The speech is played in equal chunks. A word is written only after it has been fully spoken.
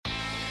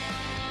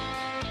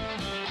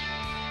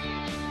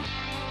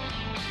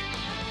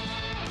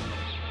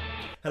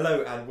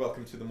Hello and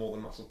welcome to the More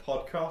Than Muscle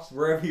podcast,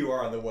 wherever you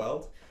are in the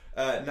world.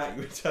 Nat,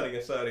 you were telling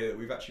us earlier that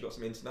we've actually got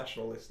some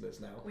international listeners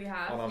now. We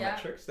have, on our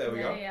metrics. There we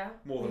go. Yeah.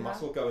 More Than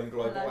Muscle, going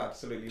global. Hello.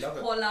 Absolutely love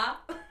it. Hola.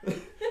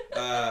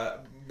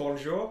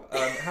 Bonjour.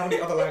 How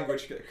many other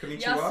language?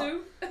 Konnichiwa.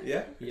 Yasu.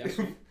 Yeah.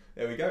 Yasu.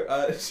 There we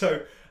go.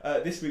 So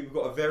this week we've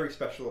got a very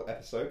special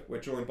episode.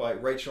 We're joined by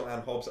Rachel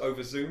and Hobbs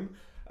over Zoom.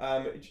 Do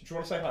you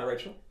want to say hi,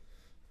 Rachel?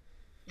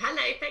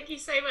 Hello, thank you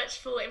so much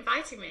for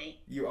inviting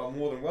me. You are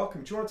more than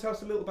welcome. Do you want to tell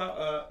us a little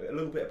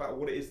bit about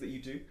what it is that you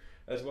do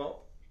as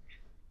well?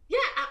 Yeah,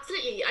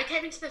 absolutely. I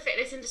came into the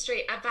fitness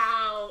industry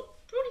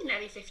about probably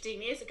nearly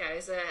 15 years ago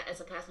as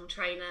a personal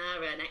trainer,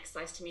 an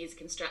exercise to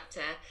music instructor,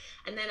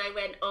 and then I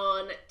went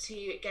on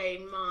to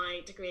gain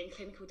my degree in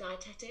clinical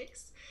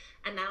dietetics,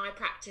 and now I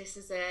practice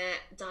as a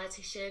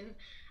dietitian,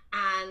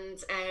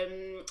 and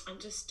I'm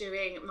just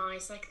doing my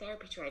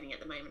psychotherapy training at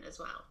the moment as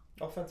well.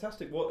 Oh,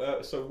 fantastic! What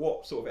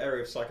what sort of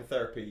area of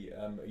psychotherapy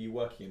are you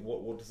working in?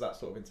 What does that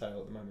sort of entail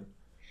at the moment?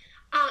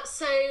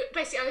 So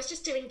basically, I was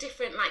just doing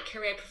different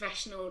career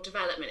professional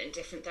development in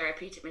different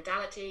therapeutic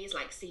modalities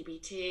like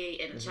CBT,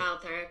 inner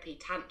child therapy,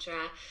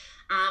 tantra,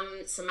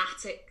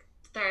 somatic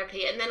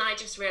therapy, and then I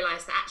just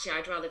realised that actually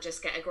I'd rather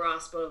just get a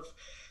grasp of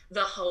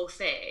the whole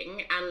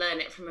thing and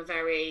learn it from a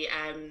very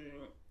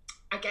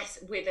I guess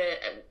with a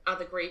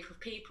other group of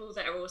people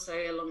that are also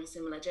along a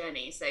similar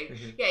journey. So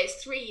yeah,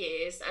 it's 3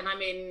 years and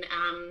I'm in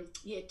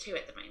year 2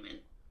 at the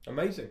moment.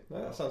 Amazing.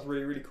 No, that sounds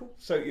really, really cool.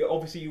 So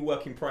obviously you're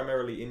working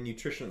primarily in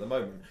nutrition at the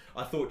moment.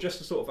 I thought just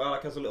to sort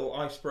of as a little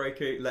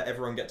icebreaker, let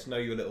everyone get to know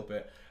you a little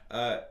bit.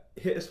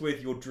 Hit us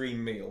with your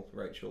dream meal,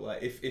 Rachel.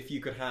 If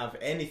you could have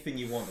anything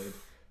you wanted,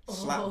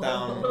 slapped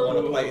down on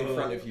a plate in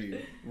front of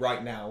you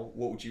right now,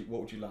 what would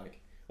you like?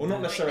 Well,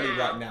 not necessarily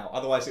right now.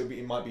 Otherwise,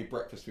 it might be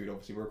breakfast food.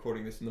 Obviously, we're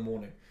recording this in the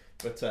morning.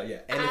 But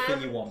yeah,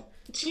 anything you want.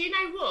 Do you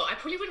know what? I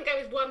probably wouldn't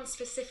go with one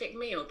specific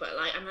meal, but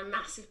I'm a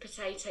massive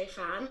potato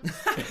fan.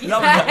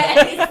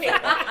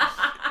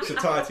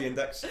 Satiety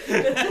index.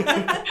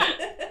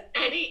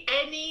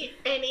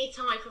 Any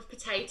type of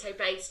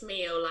potato-based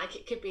meal,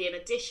 it could be an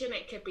addition,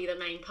 it could be the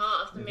main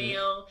part of the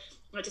meal.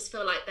 I just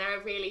feel like they're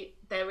really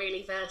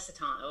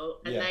versatile,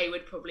 and they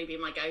would probably be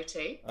my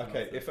go-to.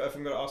 Okay, if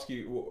I'm going to ask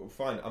you,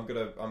 fine, I'm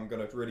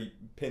gonna really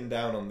pin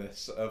down on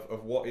this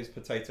of what is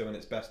potato in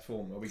its best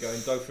form. Are we going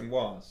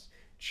dauphinoise,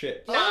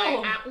 chips? No,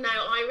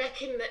 I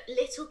reckon that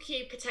little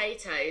cube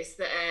potatoes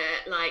that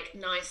are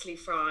nicely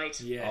fried.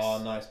 Yes.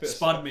 Oh, nice.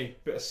 Spun me.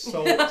 Bit of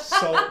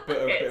salt,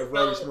 bit of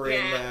rosemary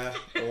in there.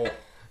 Oh.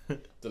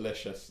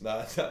 Delicious.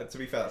 No, to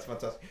be fair, that's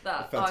fantastic.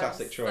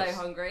 Fantastic choice. I'm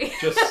so hungry.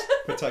 Just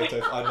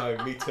potatoes. I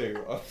know, me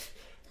too.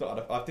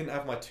 I didn't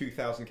have my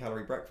 2,000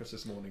 calorie breakfast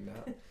this morning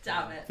now.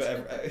 Damn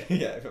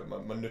it.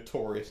 But my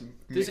notorious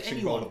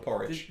mixing bowl of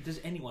porridge. Does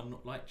anyone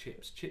not like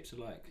chips? Chips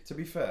are To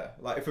be fair,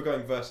 if we're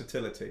going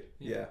versatility,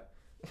 yeah.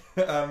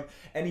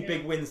 Any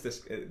big wins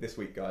this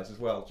week, guys, as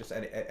well? Just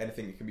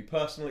anything. It can be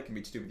personal. It can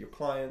be to do with your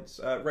clients.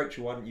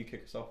 Rachel, why don't you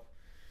kick us off?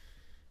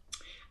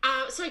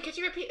 Sorry, could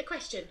you repeat the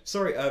question?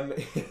 Sorry,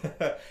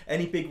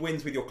 any big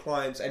wins with your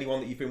clients, anyone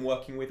that you've been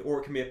working with, or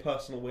it can be a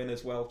personal win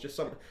as well, just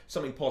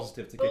something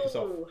positive to kick us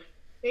off.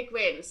 Big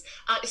wins.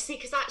 See,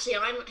 because actually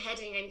I'm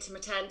heading into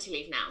maternity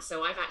leave now,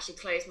 so I've actually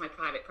closed my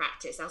private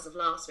practice as of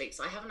last week,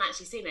 so I haven't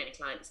actually seen any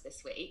clients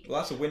this week. Well,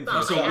 that's a win for you.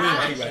 But I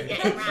am anyway.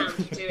 getting around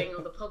to doing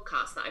all the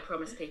podcasts that I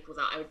promised people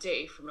that I would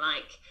do from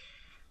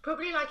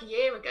probably a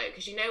year ago,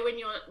 because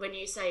when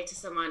you say to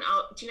someone,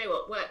 oh, do you know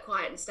what, work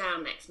quietens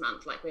down next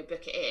month, we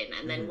book it in,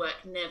 and then work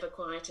never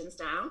quietens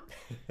down.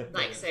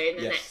 So in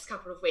the next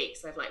couple of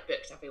weeks I've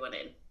booked everyone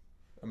in.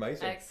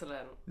 Amazing.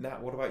 Excellent.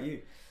 Nat, what about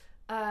you?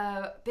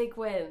 Big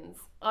wins.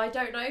 I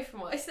don't know for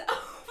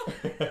myself.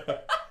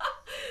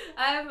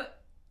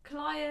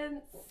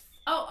 Clients.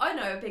 Oh, I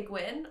know a big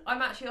win.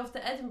 I'm actually off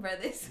to Edinburgh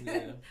this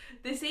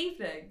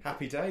evening.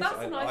 Happy days.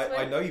 That's a nice win.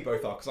 I know you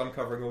both are, because I'm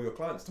covering all your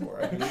clients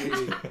tomorrow.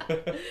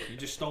 You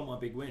just stole my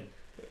big win.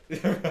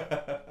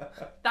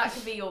 That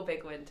could be your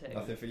big win too.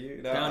 Nothing for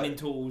you? No, Down in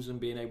tools and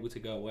being able to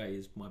go away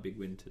is my big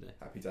win today.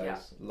 Happy days. Yeah.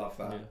 Love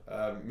that.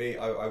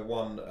 Yeah. I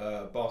won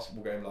a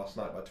basketball game last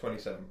night by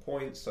 27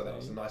 points, so that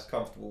was a nice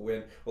comfortable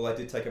win. Well, I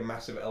did take a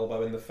massive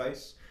elbow in the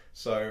face,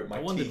 so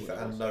my teeth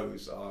and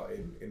nose are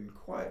in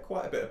quite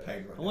a bit of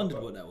pain right now. I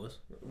wondered what that was.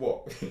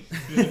 What?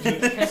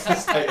 Just the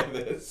state of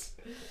this.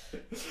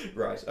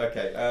 Right,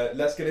 okay,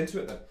 let's get into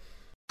it then.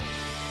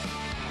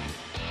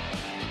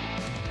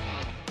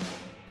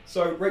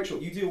 So, Rachel,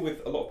 you deal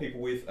with a lot of people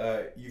with,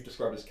 you've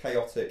described as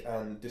chaotic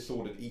and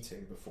disordered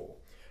eating before.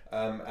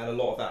 And a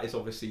lot of that is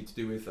obviously to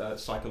do with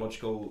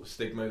psychological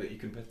stigma that you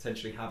can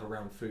potentially have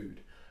around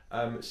food.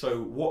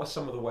 So what are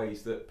some of the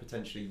ways that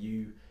potentially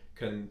you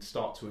can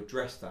start to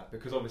address that?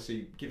 Because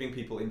obviously giving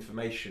people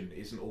information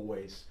isn't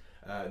always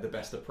the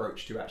best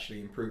approach to actually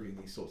improving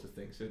these sorts of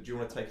things. So do you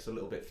want to take us a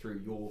little bit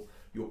through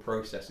your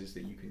processes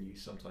that you can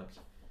use sometimes?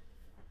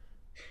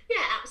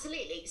 Yeah,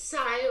 absolutely.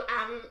 So,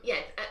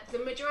 the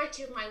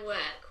majority of my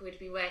work would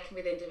be working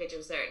with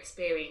individuals that are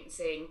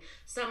experiencing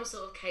some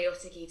sort of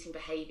chaotic eating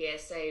behaviour.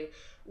 So,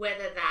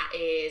 whether that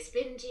is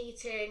binge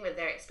eating, whether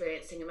they're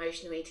experiencing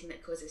emotional eating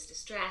that causes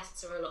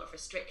distress or a lot of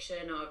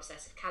restriction or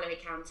obsessive calorie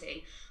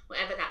counting,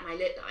 whatever that might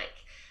look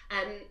like.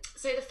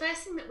 So, the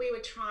first thing that we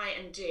would try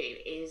and do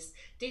is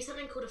do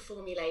something called a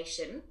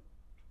formulation.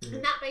 Mm-hmm.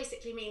 And that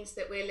basically means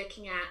that we're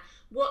looking at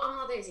what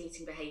are those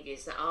eating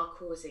behaviours that are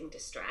causing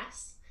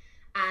distress,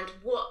 and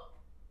what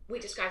we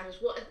describe as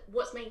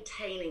what's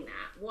maintaining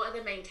that. What are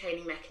the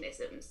maintaining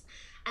mechanisms?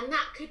 And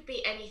that could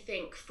be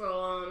anything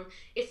from,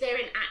 if they're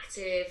in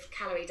active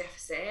calorie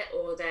deficit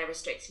or they're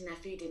restricting their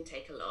food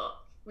intake a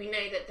lot, we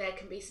know that there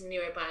can be some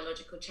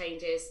neurobiological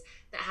changes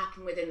that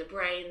happen within the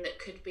brain that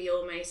could be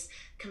almost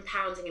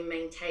compounding and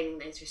maintaining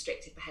those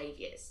restrictive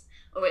behaviours.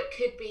 Or it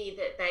could be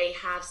that they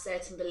have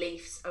certain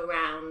beliefs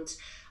around,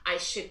 I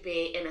should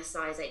be in a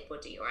size 8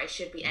 body, or I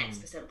should be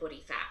X%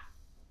 body fat.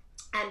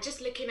 And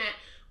just looking at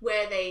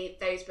where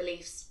those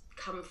beliefs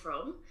come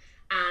from,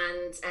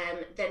 and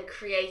then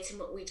creating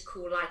what we'd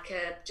call like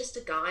just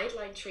a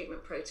guideline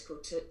treatment protocol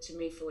to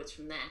move forwards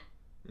from there.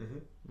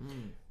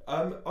 Mm-hmm.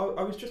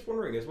 I was just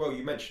wondering as well,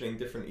 you mentioning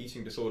different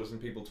eating disorders and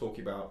people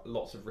talking about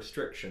lots of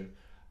restriction.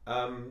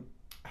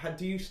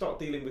 Do you start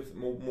dealing with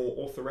more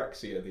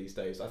orthorexia these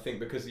days? I think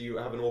because you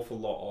have an awful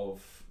lot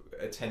of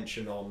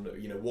attention on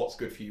what's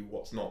good for you,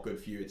 what's not good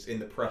for you. It's in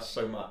the press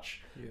so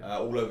much,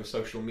 all over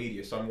social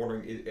media. So I'm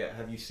wondering,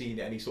 have you seen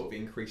any sort of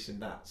increase in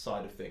that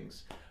side of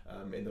things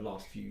in the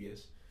last few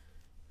years?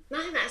 No,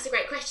 I think that's a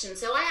great question.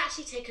 So I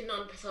actually take a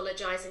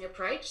non-pathologizing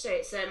approach. So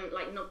it's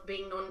like not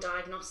being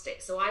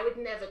non-diagnostic. So I would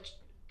never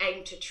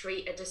aim to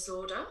treat a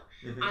disorder.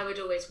 Mm-hmm. I would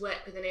always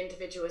work with an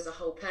individual as a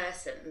whole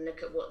person and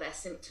look at what their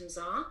symptoms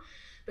are,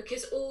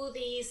 because all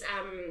these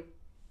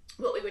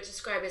what we would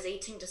describe as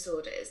eating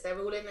disorders, they're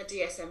all in the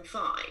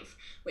DSM-5,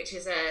 which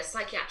is a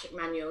psychiatric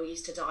manual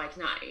used to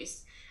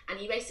diagnose, and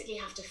you basically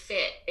have to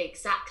fit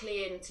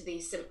exactly into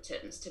these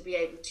symptoms to be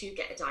able to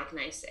get a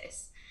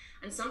diagnosis.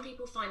 And some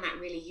people find that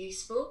really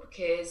useful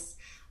because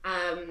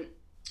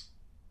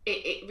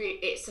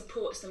it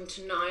supports them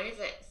to know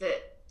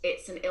that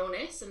it's an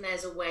illness and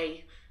there's a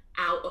way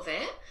out of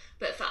it.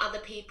 But for other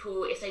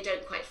people, if they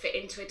don't quite fit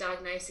into a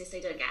diagnosis, they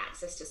don't get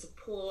access to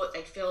support,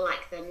 they feel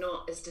like they're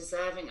not as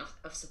deserving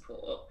of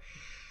support.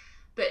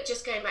 But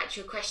just going back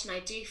to your question, I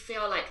do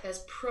feel like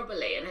there's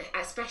probably, and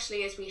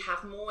especially as we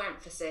have more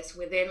emphasis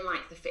within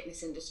like the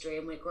fitness industry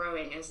and we're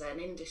growing as an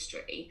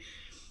industry,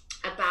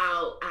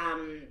 about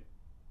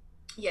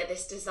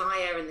this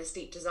desire and this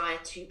deep desire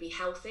to be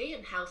healthy,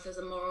 and health as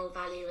a moral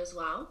value as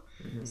well.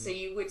 Mm-hmm. So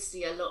you would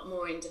see a lot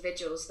more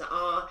individuals that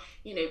are,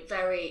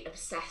 very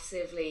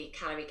obsessively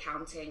calorie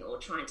counting or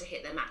trying to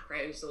hit their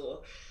macros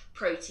or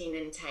protein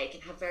intake,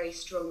 and have very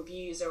strong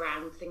views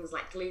around things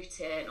like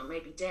gluten or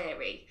maybe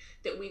dairy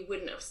that we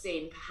wouldn't have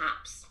seen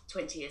perhaps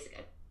 20 years ago.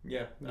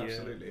 Yeah,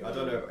 absolutely. Yeah. I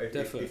don't know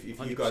if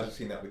you guys have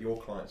seen that with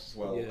your clients as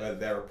well,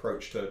 their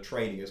approach to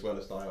training as well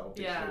as diet,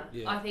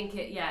 obviously. Yeah. I think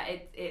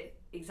it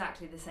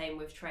exactly the same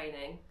with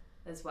training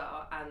as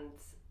well,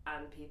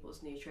 and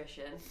people's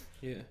nutrition.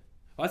 Yeah.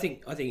 I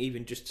think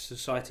even just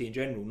society in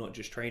general, not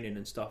just training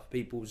and stuff,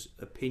 people's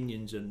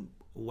opinions are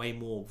way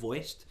more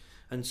voiced,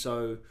 and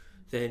so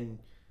then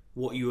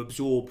what you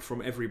absorb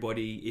from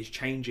everybody is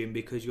changing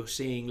because you're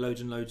seeing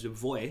loads and loads of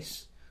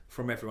voice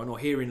from everyone, or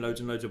hearing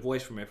loads and loads of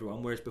voice from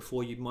everyone, whereas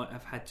before you might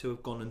have had to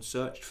have gone and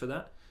searched for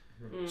that.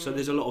 Mm. So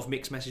there's a lot of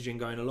mixed messaging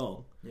going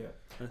along. Yeah,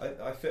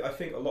 I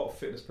think a lot of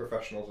fitness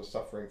professionals are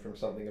suffering from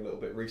something a little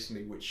bit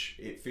recently, which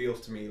it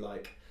feels to me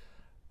like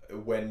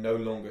we're no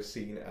longer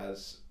seen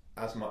as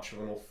much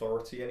of an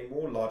authority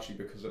anymore, largely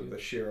because of the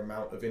sheer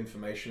amount of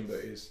information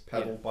that is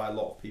peddled by a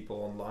lot of people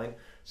online.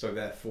 So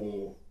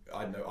therefore,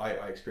 I know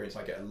I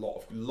get a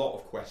lot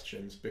of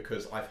questions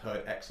because I've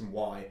heard X and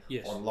Y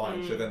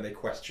online. So then they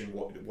question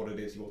what it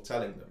is you're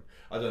telling them.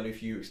 I don't know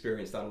if you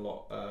experience that a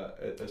lot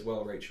as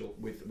well, Rachel,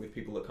 with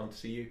people that come to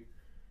see you.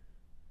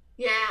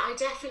 Yeah, I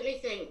definitely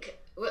think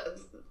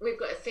we've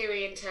got a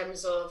theory in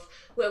terms of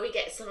where we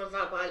get some of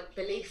our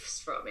beliefs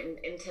from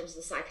in terms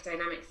of the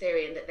psychodynamic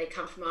theory, and that they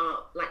come from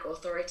our like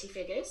authority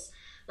figures,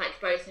 like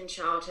both in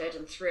childhood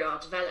and through our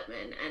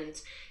development.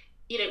 And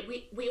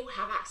we all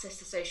have access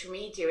to social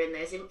media, and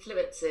there's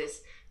influencers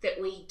that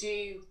we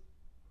do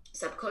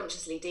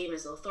subconsciously deem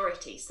as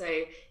authority.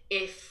 So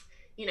if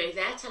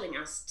they're telling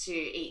us to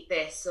eat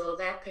this, or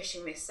they're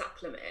pushing this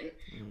supplement,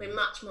 we're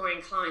much more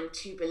inclined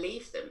to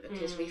believe them,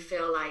 because we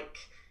feel like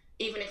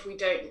even if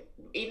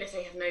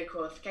they have no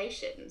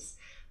qualifications,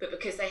 but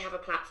because they have a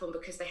platform,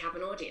 because they have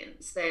an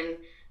audience, then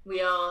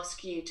we are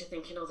skewed to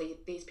thinking,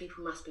 these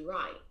people must be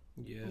right.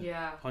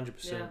 Yeah,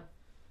 100%. Yeah.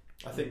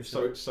 I think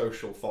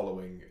social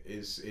following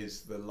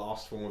is the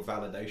last form of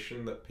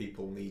validation that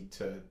people need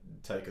to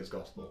take as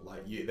gospel.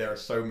 Like there are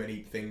so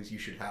many things you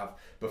should have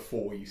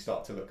before you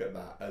start to look at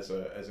that as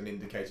an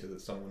indicator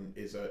that someone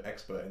is an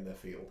expert in their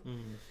field.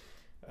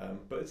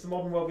 But it's the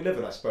modern world we live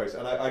in, I suppose.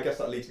 And I guess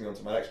that leads me on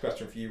to my next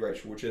question for you,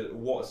 Rachel, which is,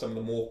 what are some of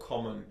the more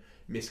common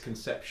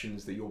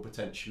misconceptions that you're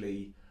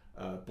potentially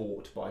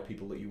bought by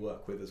people that you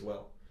work with as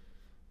well?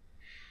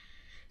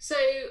 So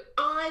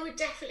I would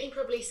definitely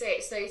probably say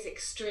it's those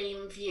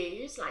extreme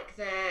views, like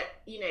the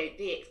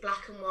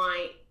black and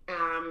white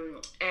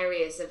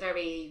areas are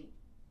very,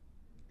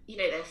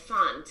 they're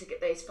fun to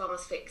get. Those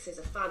fast fixes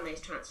are fun, those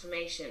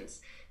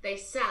transformations, they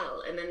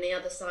sell. And then the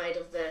other side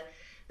of the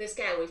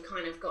scale, we've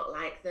kind of got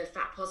like the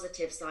fat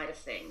positive side of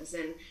things,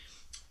 and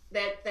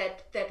they're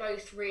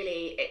both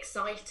really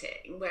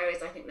exciting.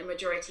 Whereas I think the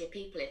majority of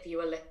people, if you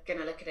were going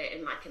to look at it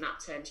in like an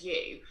upturned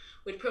view,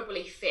 would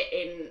probably fit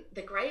in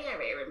the grey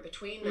area in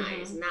between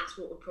those, and that's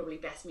what would probably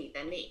best meet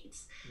their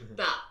needs.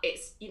 But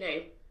it's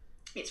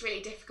it's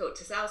really difficult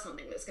to sell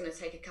something that's going to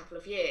take a couple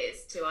of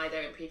years to either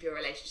improve your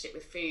relationship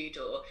with food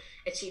or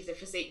achieve the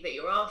physique that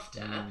you're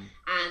after.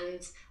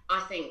 And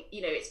I think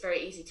it's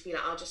very easy to be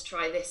like, I'll just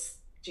try this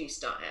juice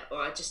diet,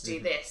 or I'll just do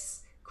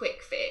this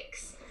quick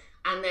fix,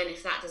 and then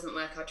if that doesn't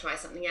work, I'll try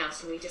something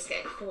else, and we just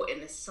get caught in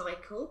this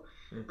cycle.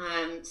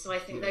 So I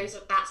think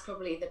that's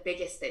probably the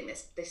biggest thing,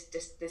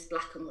 this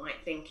black and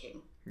white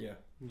thinking.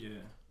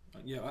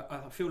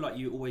 I feel like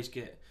you always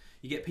get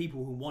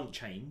people who want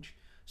change,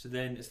 so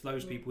then it's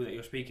those people that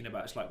you're speaking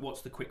about. It's like,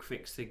 what's the quick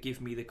fix to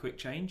give me the quick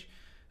change?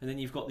 And then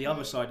you've got the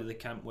other side of the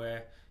camp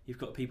where you've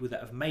got people that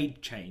have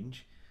made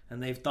change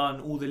and they've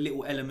done all the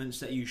little elements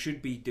that you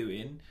should be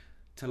doing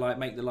to like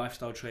make the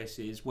lifestyle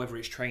choices, whether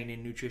it's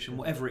training, nutrition,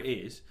 whatever it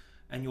is,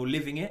 and you're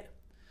living it.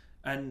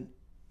 And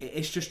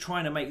it's just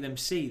trying to make them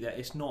see that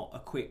it's not a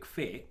quick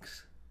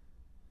fix,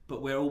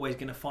 but we're always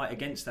going to fight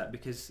against that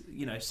because,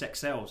 sex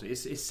sells.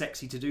 It's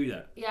sexy to do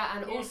that. Yeah,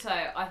 and also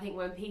I think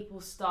when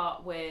people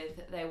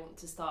they want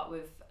to start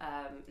with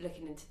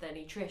looking into their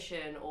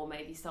nutrition or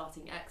maybe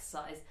starting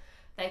exercise,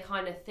 they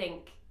kind of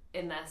think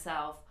in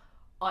themselves,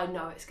 I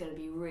know it's going to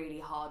be really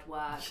hard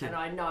work and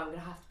I know I'm going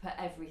to have to put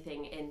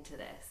everything into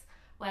this.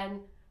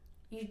 When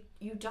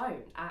you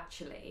don't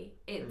actually.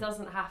 It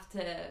doesn't have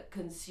to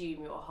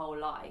consume your whole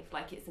life.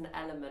 Like, it's an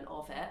element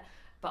of it.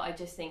 But I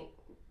just think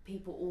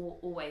people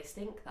always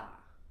think that.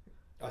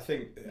 I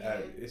think,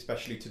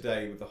 especially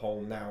today with the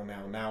whole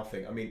now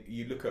thing, I mean,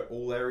 you look at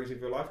all areas of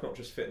your life, not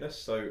just fitness.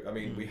 So, I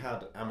mean, we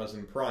had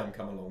Amazon Prime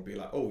come along and be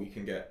like, oh, you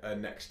can get a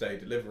next day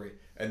delivery.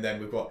 And then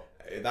we've got,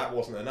 that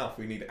wasn't enough.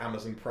 We need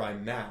Amazon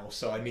Prime now.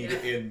 So I need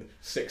it in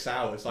 6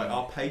 hours. Like,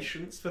 our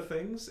patience for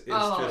things is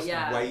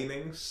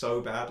waning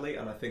so badly.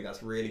 And I think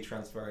that's really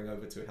transferring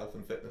over to health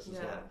and fitness as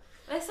well.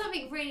 There's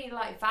something really,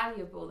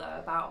 valuable, though,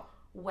 about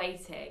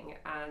waiting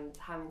and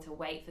having to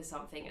wait for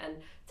something and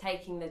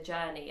taking the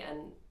journey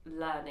and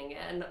learning it.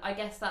 And I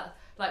guess that,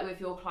 like with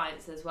your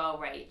clients as well,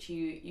 Rach,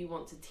 you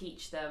want to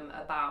teach them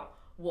about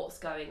what's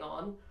going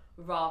on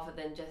rather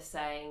than just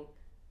saying,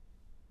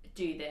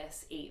 do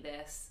this, eat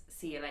this,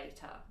 see you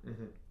later.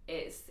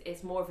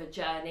 It's more of a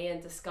journey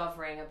and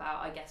discovering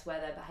about, I guess, where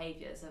their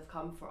behaviours have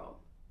come from.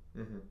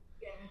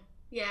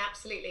 Yeah,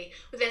 absolutely.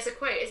 But there's a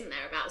quote, isn't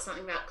there, about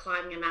something about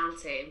climbing a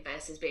mountain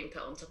versus being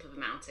put on top of a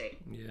mountain.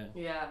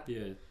 Yeah.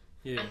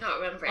 I can't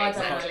remember it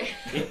exactly.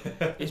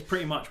 It's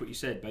pretty much what you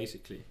said,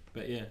 basically.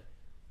 But yeah,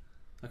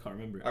 I can't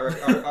remember it.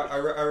 I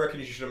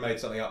reckon you should have made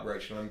something up,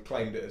 Rachel, and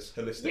claimed it as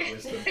holistic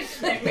wisdom.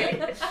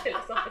 Really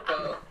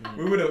philosophical.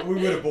 We would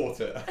have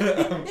bought it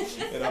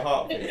in a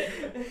heartbeat.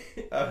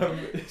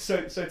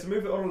 So to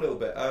move it on a little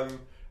bit,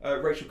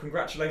 Rachel,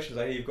 congratulations!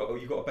 I hear you've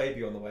got a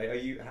baby on the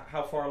way.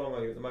 How far along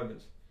are you at the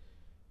moment?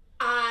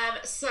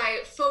 So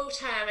full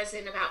term is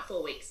in about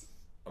 4 weeks.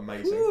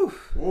 Amazing.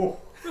 Ooh,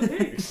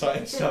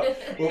 exciting stuff.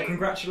 Well,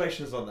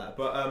 congratulations on that.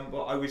 But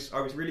I was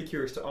really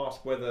curious to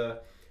ask whether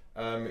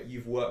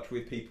you've worked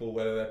with people,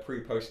 whether they're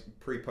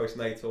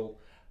pre-postnatal,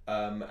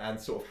 and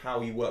sort of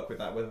how you work with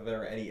that, whether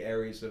there are any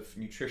areas of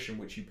nutrition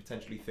which you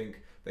potentially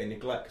think they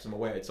neglect, because I'm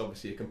aware it's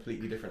obviously a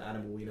completely different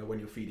animal, when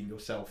you're feeding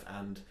yourself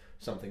and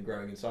something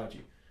growing inside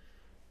you.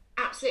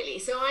 Absolutely.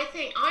 So I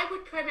think I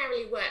would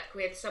primarily work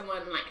with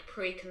someone like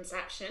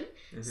pre-conception.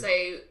 So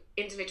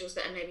individuals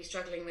that are maybe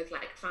struggling with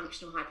like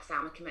functional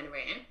hypothalamic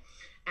amenorrhea,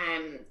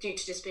 due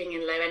to just being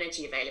in low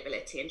energy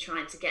availability, and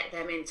trying to get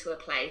them into a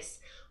place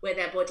where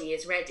their body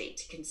is ready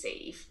to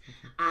conceive,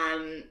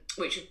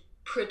 which would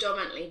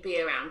predominantly be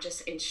around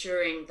just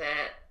ensuring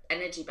that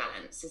energy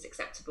balance is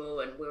acceptable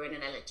and we're in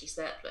an energy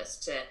surplus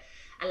to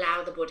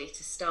allow the body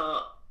to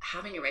start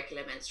having a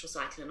regular menstrual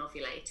cycle and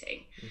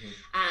ovulating.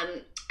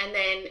 And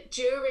then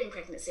during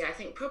pregnancy, I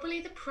think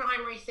probably the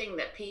primary thing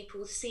that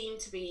people seem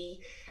to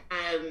be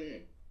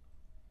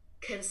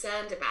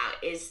concerned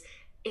about is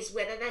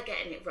whether they're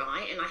getting it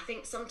right. And I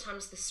think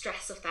sometimes the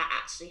stress of that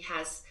actually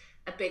has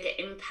a bigger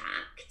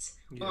impact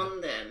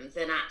on them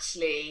than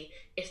actually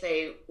if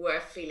they were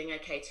feeling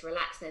okay to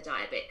relax their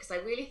diet a bit. Because I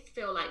really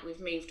feel like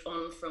we've moved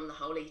on from the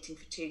whole eating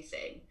for two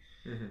thing.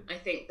 I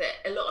think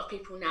that a lot of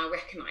people now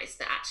recognise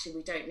that actually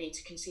we don't need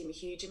to consume a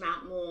huge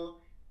amount more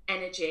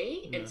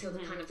energy until the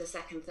kind of the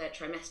second, third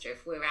trimester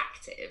if we're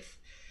active.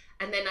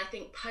 And then I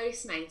think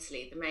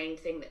postnatally, the main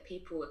thing that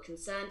people were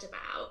concerned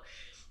about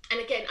And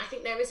again, I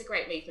think there is a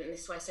great movement, and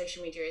this is why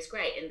social media is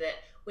great, in that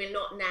we're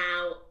not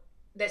now,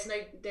 there's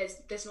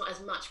not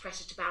as much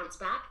pressure to bounce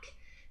back.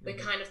 We're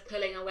kind of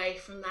pulling away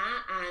from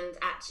that, and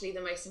actually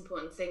the most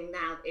important thing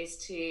now is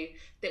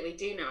that we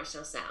do nourish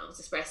ourselves,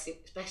 especially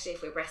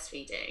if we're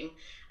breastfeeding,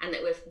 and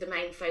that the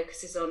main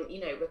focus is on,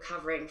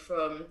 recovering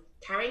from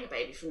carrying a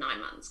baby for 9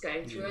 months,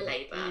 going through a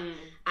labour,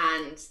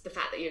 and the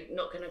fact that you're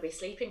not going to be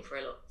sleeping for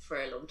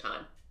a long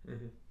time.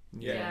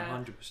 Yeah,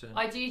 100%.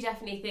 I do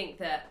definitely think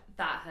that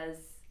has,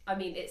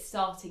 it's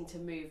starting to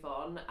move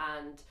on,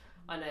 and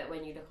I know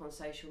when you look on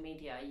social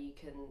media, you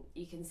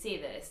can see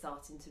that it's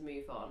starting to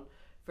move on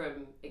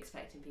from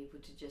expecting people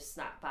to just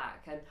snap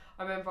back. And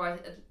I remember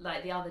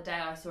the other day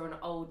I saw an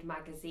old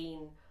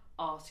magazine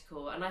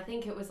article, and I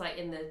think it was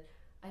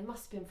it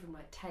must have been from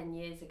 10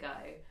 years ago,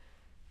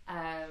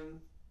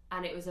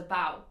 and it was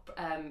about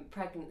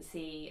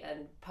pregnancy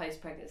and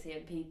post-pregnancy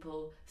and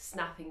people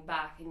snapping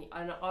back,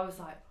 and I was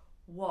like,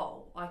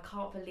 whoa, I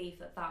can't believe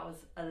that was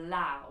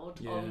allowed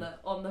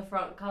on the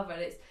front cover.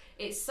 And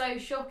it's so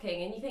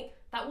shocking, and you think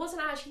that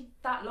wasn't actually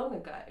that long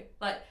ago.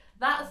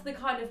 That's the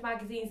kind of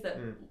magazines that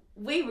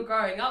we were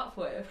growing up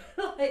with.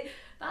 That's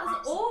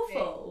Absolutely.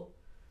 awful.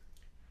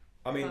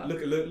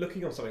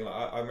 Looking on something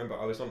I remember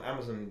I was on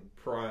Amazon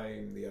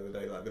Prime the other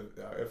day.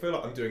 I feel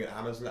like I'm doing an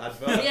Amazon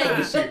advert. Yeah.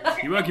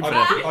 You're working for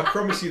them. I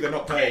promise you, they're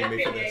not paying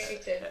me for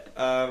this.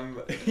 I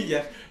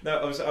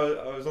was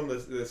on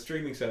the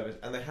streaming service,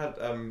 and they had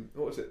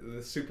what was it?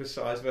 The super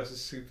size versus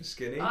super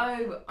skinny.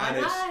 Oh, I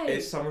and know.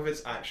 it's some of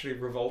it's actually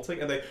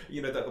revolting, and they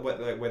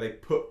where they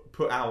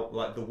put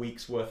out the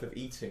week's worth of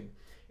eating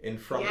in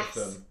front of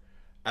them.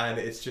 And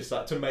it's just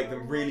to make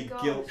them really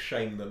guilt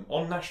shame them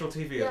on national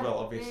TV as well,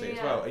 obviously as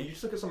well. And you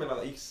just look at something like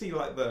that, you see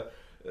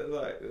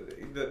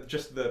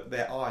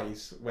their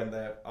eyes when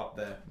they're up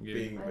there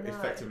being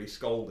effectively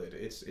scolded.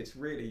 It's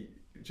really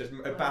just,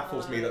 it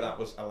baffles me that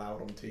was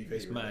allowed on TV.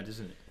 It's mad,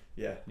 isn't it?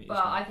 Yeah.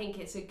 But I think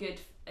it's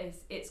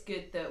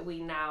good that we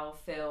now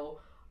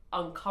feel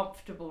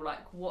uncomfortable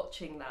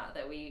watching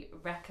that we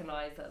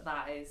recognise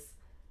that is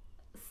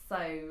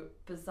so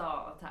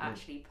bizarre to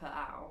actually put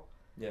out.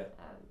 Yeah.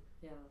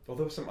 Yeah. Well,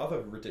 there were some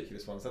other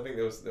ridiculous ones. I think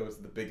there was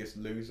The Biggest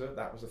Loser.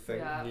 That was a thing.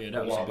 Yeah,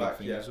 that was a big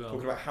thing as well.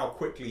 Talking about how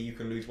quickly you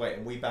can lose weight,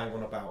 and we bang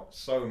on about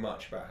so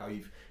much about how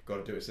you've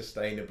got to do it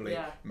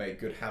sustainably, make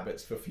good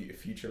habits for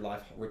future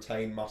life,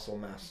 retain muscle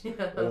mass,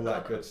 all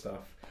that good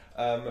stuff.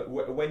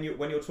 When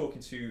you're talking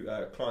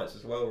to clients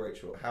as well,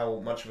 Rachel,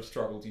 how much of a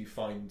struggle do you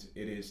find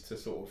it is to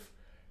sort of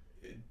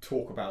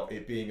talk about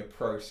it being a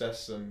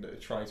process and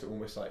trying to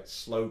almost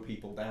slow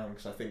people down?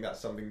 Because I think that's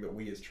something that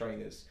we as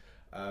trainers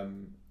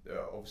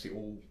obviously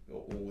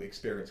all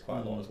experience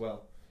quite a lot as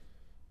well.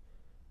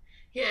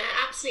 Yeah,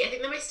 absolutely. I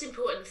think the most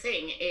important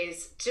thing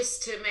is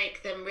just to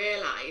make them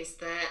realise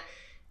that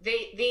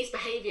these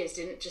behaviours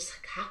didn't just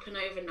happen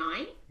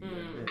overnight,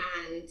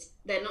 and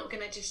they're not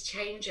going to just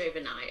change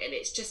overnight. And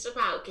it's just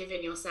about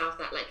giving yourself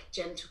that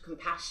gentle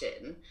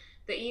compassion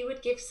that you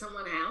would give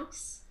someone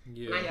else.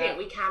 Yeah. And I think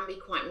we can be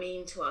quite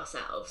mean to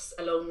ourselves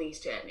along these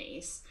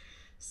journeys.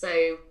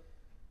 So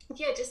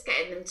just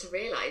getting them to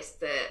realise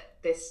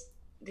that this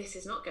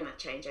is not going to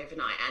change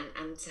overnight,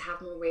 and to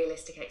have more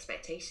realistic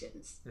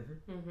expectations.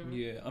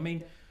 Yeah,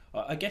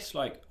 I guess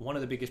one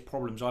of the biggest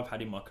problems I've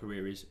had in my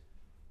career is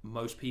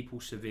most people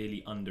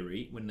severely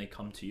undereat when they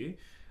come to you,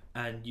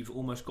 and you've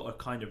almost got to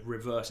kind of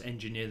reverse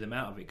engineer them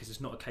out of it, because it's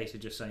not a case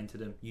of just saying to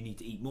them you need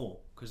to eat more,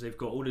 because they've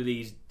got all of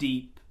these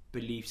deep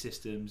belief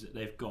systems that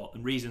they've got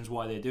and reasons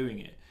why they're doing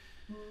it.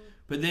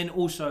 But then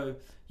also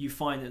you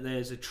find that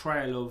there's a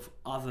trail of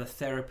other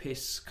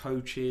therapists,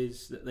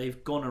 coaches that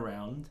they've gone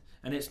around,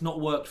 and it's not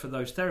worked for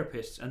those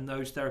therapists, and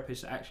those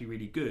therapists are actually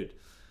really good.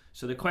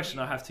 So the question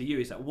I have to you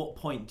is, at what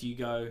point do you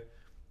go,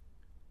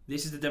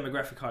 this is the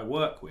demographic I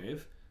work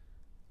with,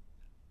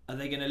 are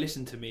they going to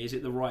listen to me? Is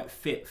it the right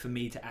fit for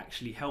me to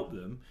actually help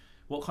them?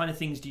 What kind of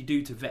things do you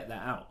do to vet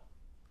that out?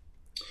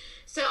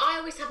 So I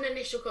always have an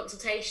initial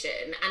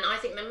consultation, and I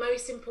think the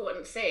most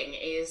important thing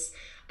is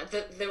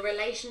the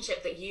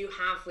relationship that you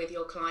have with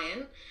your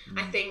client.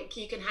 I think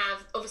you can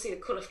have, obviously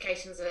the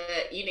qualifications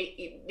you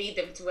need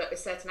them to work with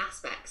certain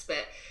aspects,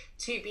 but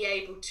to be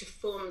able to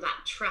form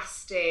that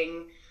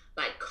trusting,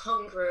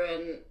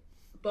 congruent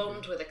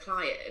bond with a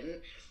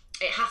client,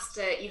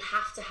 you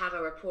have to have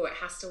a rapport. It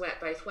has to work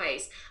both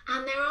ways.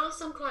 And there are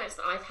some clients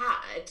that I've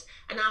had,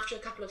 and after a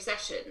couple of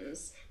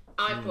sessions,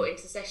 I've brought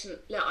into the session,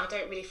 look, I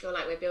don't really feel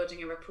like we're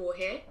building a rapport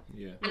here.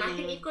 Yeah. And I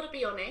think you've got to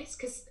be honest,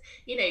 because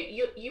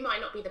you might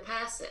not be the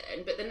person,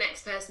 but the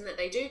next person that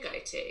they do go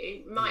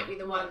to might be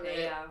the one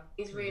that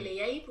is really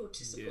able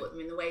to support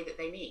them in the way that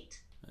they need.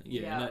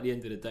 And at the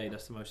end of the day,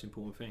 that's the most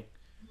important thing.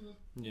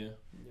 Yeah.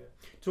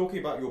 Talking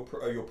about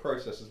your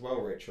process as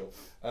well, Rachel.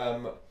 I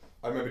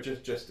remember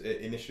just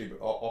initially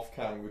off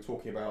cam we were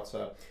talking about.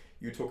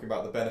 You were talking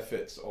about the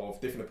benefits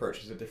of different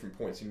approaches at different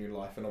points in your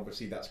life, and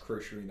obviously that's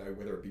crucial,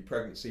 whether it be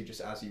pregnancy,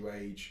 just as you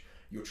age,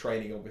 your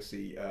training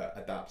obviously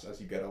adapts as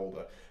you get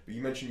older. But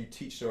you mentioned you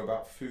teach them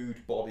about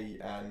food, body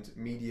and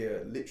media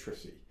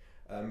literacy.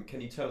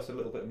 Can you tell us a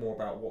little bit more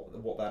about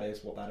what that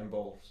is, what that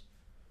involves?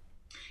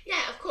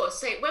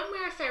 Sure. So when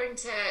we're referring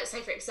to,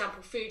 say, for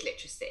example, food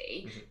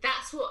literacy,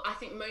 that's what I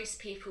think most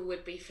people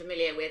would be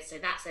familiar with. So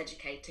that's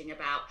educating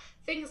about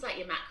things like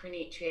your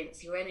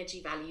macronutrients, your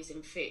energy values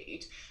in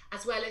food,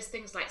 as well as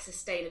things like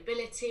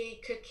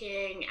sustainability,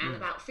 cooking, and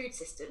about food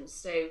systems.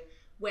 So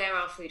where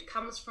our food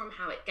comes from,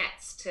 how it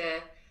gets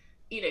to,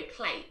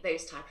 plate,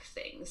 those type of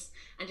things,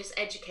 and just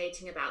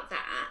educating about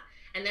that.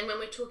 And then when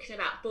we're talking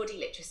about body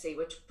literacy,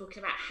 we're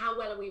talking about how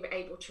well are we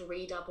able to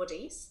read our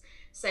bodies.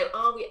 So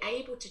are we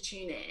able to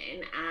tune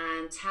in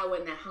and tell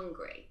when they're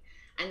hungry?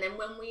 And then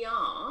when we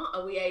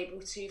are we able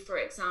to, for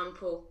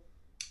example,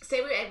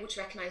 say we're able to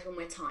recognise when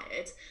we're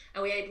tired,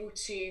 are we able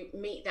to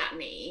meet that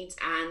need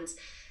and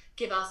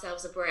give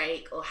ourselves a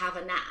break or have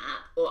a nap?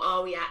 Or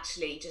are we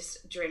actually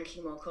just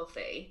drinking more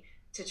coffee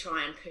to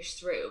try and push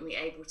through, and we're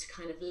able to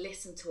kind of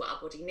listen to what our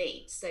body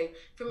needs? So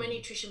from a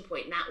nutrition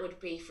point, that would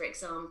be, for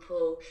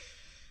example,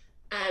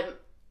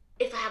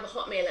 if I have a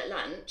hot meal at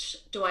lunch,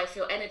 do I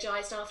feel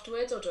energised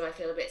afterwards, or do I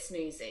feel a bit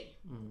snoozy?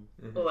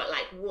 Or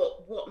like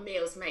what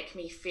meals make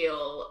me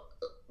feel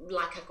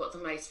like I've got the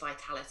most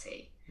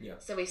vitality? Yeah.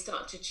 So we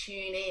start to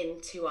tune in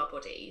to our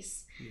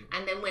bodies.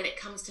 And then when it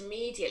comes to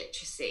media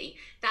literacy,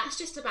 that's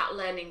just about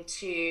learning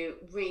to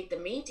read the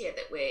media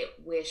that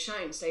we're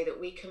shown, so that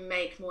we can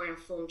make more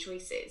informed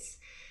choices.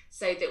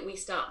 So that we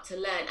start to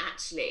learn,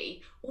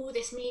 actually, all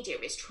this media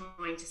is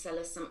trying to sell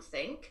us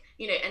something,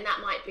 and that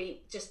might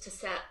be just to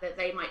set that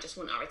they might just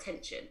want our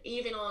attention.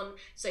 Even on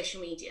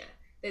social media,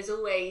 there's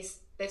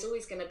always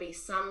going to be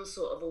some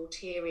sort of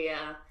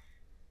ulterior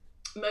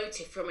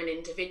motive from an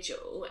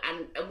individual,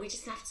 and we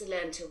just have to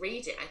learn to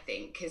read it, I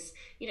think, because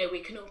we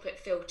can all put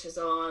filters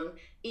on,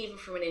 even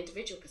from an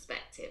individual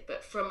perspective,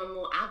 but from a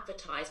more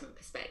advertisement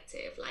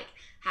perspective, like,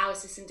 how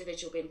has this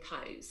individual been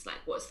posed? Like,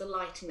 what's the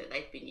lighting that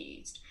they've been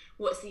used?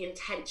 What's the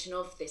intention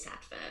of this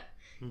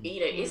advert?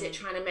 Is it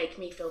trying to make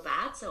me feel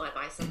bad so I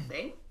buy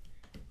something?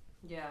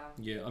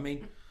 I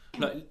mean,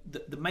 like,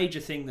 the major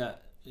thing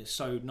that is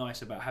so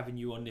nice about having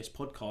you on this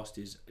podcast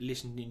is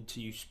listening to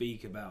you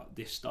speak about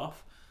this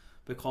stuff,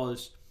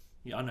 because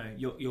I know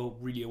you're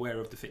really aware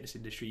of the fitness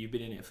industry. You've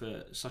been in it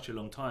for such a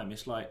long time.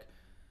 It's like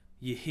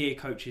you hear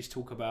coaches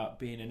talk about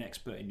being an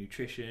expert in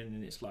nutrition,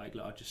 and it's like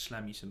I'll just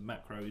slam you some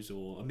macros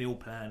or a meal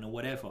plan or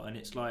whatever, and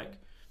it's like,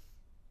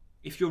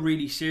 if you're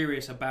really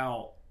serious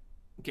about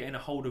getting a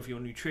hold of your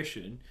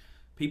nutrition,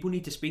 people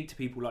need to speak to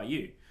people like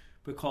you,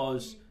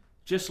 because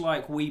just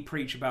like we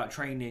preach about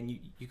training,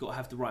 you got to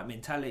have the right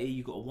mentality,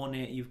 you got to want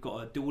it, you've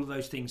got to do all of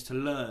those things to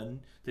learn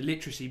the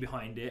literacy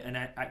behind it and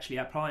actually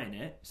applying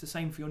it. It's the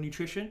same for your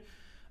nutrition,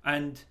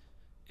 and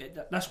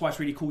that's why it's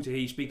really cool to hear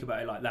you speak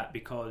about it like that,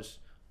 because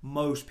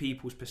most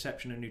people's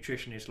perception of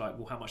nutrition is like,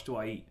 well, how much do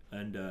I eat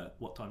and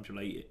what time shall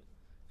I eat it,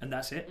 and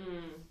that's it.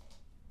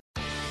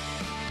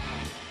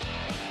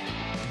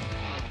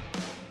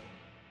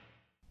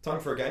 Time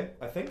for a game,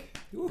 I think.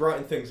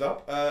 Brighten things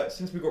up.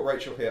 Since we've got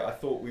Rachel here, I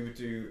thought we would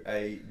do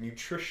a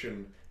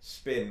nutrition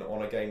spin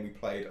on a game we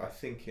played, I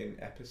think in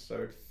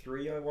episode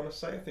 3, I want to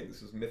say. I think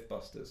this was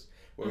Mythbusters,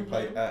 where we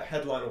played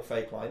Headline or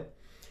Fake Line.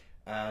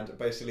 And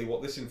basically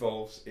what this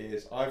involves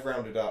is I've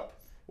rounded up,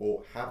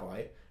 or have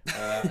I,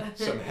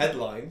 some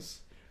headlines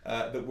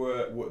that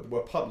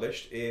were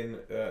published in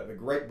the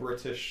Great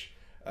British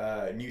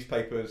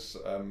newspapers,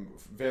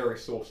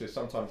 various sources,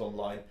 sometimes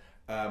online.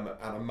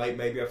 And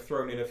maybe I've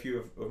thrown in a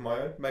few of my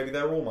own. Maybe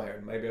they're all my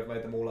own. Maybe I've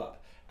made them all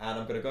up. And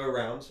I'm going to go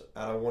around,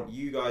 and I want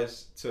you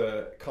guys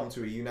to come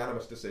to a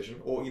unanimous decision,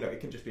 or it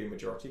can just be a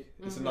majority.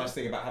 It's a nice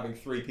thing about having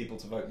 3 people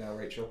to vote now,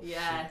 Rachel.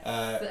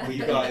 Yes.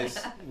 You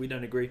guys we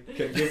don't agree.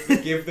 can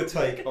give the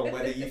take on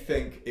whether you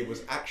think it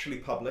was actually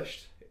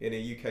published in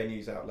a UK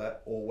news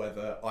outlet or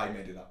whether I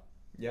made it up.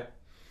 Yeah.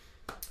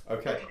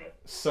 Okay.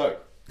 So,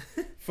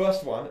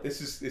 first one.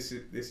 This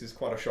is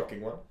quite a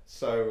shocking one.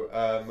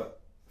 So,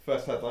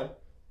 first headline.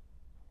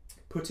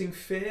 Putting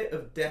fear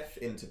of death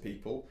into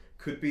people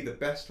could be the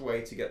best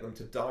way to get them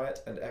to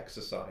diet and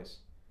exercise.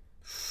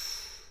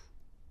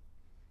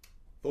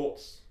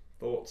 Thoughts?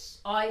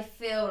 I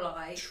feel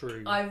like,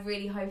 True. I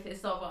really hope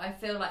it's not, but I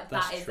feel like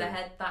That's that is true.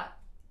 that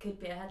could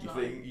be a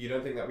headline. You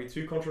don't think that'd be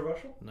too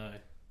controversial? No.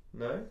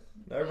 No,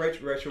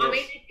 Rachel. I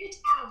mean,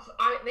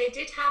 they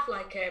did have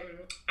like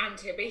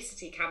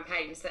anti-obesity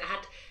campaigns that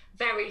had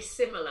very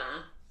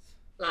similar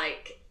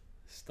like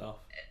Stuff.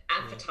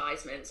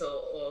 advertisements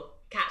or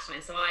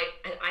catchlines. So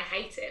I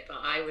hate it, but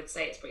I would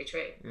say it's pretty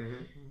true.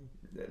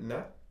 Mm-hmm.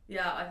 No.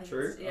 Yeah, I think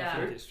True. yeah. I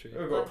think it's true.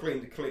 We've got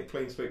a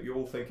clean sweep. You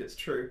all think it's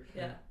true.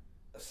 Yeah.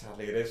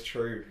 Sadly, it is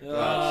true. Yeah,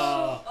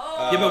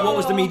 but what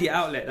was the media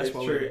outlet? That's It's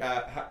what true.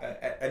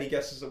 Any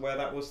guesses of where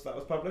that was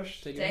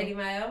published? Daily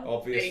Mail.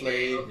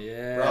 Obviously.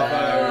 Yeah.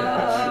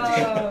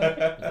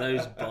 Bravo.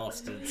 Those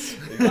bastards.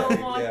 Exactly, Oh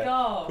my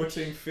god.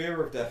 Putting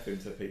fear of death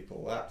into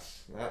people.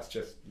 That's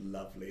just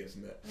lovely,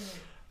 isn't it?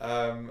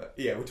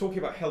 We're talking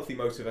about healthy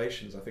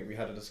motivations. I think we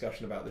had a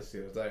discussion about this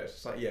the other day. It's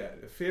just like,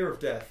 fear of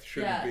death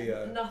shouldn't be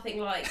a... nothing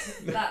like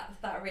that.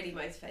 That really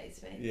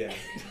motivates me. Yeah.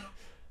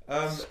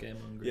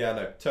 Scaremongering. Yeah,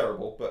 no,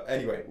 terrible. But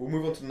anyway, we'll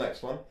move on to the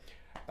next one.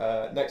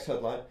 Next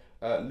headline.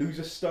 Lose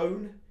a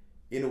stone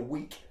in a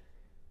week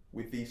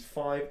with these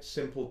 5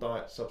 simple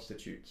diet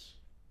substitutes.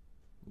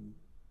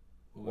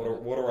 What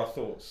are our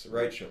thoughts,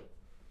 Rachel?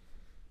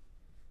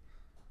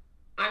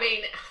 I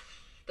mean,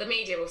 the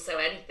media will say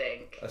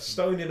anything. A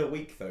stone in a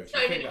week, though.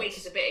 Stone in a week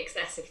is a bit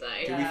excessive,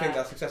 though. Do we think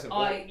that's excessive?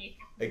 You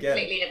Again,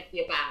 completely empty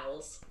your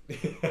bowels.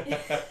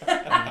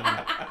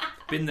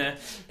 Been there.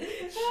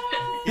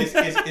 is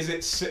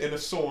it sit in a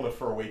sauna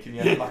for a week and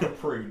you have like a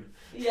prune?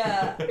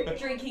 Yeah,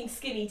 drinking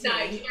skinny tea. No,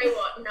 you know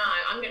what? No,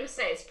 I'm going to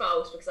say it's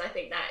false because I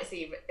think that is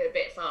even a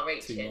bit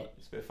far-reaching.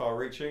 It's a bit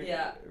far-reaching.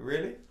 Yeah.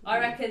 Really? I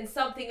reckon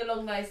something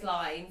along those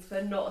lines,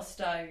 but not a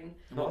stone.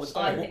 Not a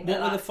stone. I think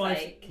that's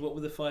fake. What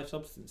were the 5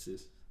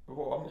 substances?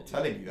 Well, I'm not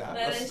telling you that.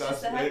 No, it's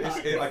just the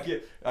headline.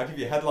 I give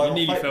you a headline You or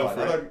nearly fake fell line.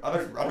 for it. I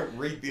don't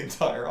read the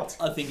entire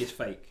article. I think it's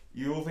fake.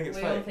 You all think it's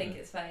We fake? all think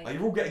it's fake. Oh,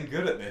 you're all getting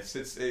good at this.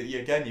 It's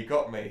again, you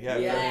got me. Yeah,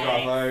 Yes.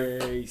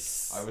 bravo.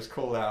 Yes. I was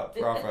called out.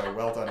 Bravo.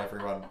 Well done,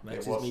 everyone.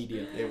 Max's It was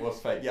media. It was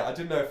fake. Yeah, I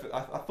didn't know if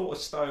I thought a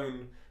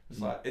stone was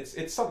like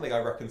it's something I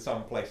reckon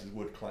some places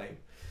would claim.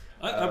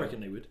 I reckon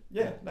they would.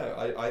 Yeah, no,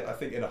 I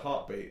think in a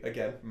heartbeat.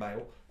 Again,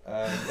 male.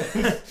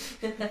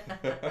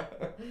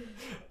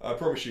 I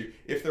promise you,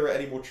 if there are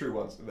any more true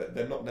ones,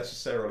 they're not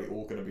necessarily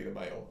all going to be the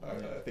male.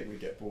 I think we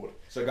get bored.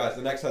 So, guys,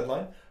 the next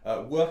headline: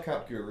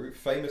 workout guru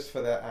famous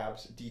for their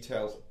abs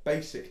details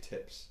basic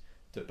tips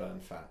to burn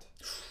fat.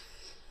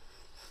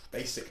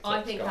 Basic tips,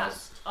 I think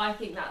guys.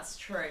 that's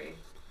true.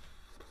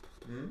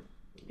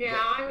 Yeah,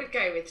 I would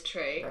go with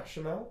true.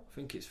 Rationale? I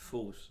think it's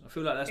false. I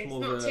feel like that's It's more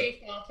not of a... too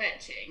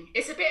far-fetching.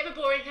 It's a bit of a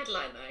boring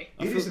headline, though.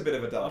 It is a bit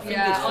of a dark. think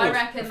Yeah, it's I false.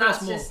 reckon I feel that's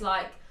that's more- just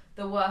like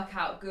the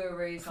workout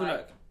guru's I feel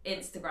like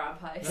Instagram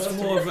post. That's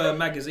more of a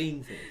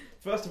magazine thing.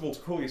 First of all, to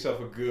call yourself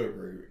a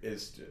guru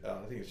is, I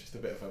think it's just a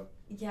bit of a...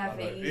 Yeah, I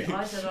but know.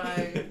 I don't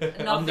know.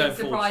 I'm Nothing going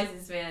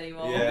surprises me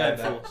anymore. I'm Yeah,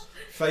 going no. false.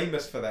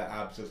 Famous for their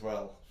abs as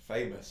well.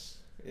 Famous.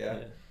 Yeah.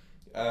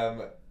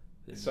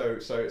 So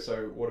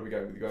what are we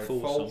going with? We're going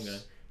False, false. I'm going.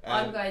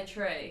 I'm going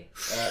true.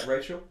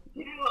 Rachel?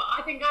 You know what?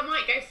 I think I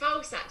might go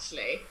false,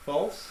 actually.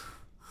 False?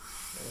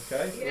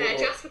 Okay. Yeah,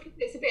 just because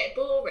it's a bit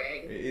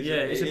boring.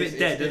 It's a bit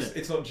dead, isn't it?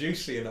 It's not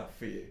juicy enough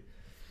for you.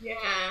 Yeah.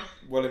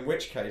 Well, in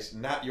which case,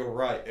 Nat, you're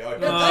right.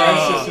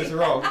 Oh. Jesus is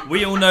wrong.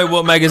 We all know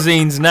what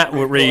magazines Nat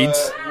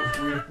reads.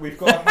 We've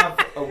got to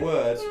have a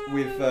word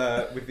with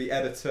the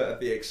editor at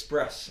the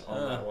Express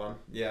on that one.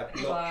 Yeah.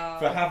 Wow.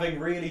 For having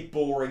really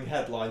boring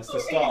headlines to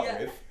start Yeah.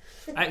 with.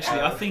 Actually,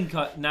 I think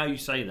now you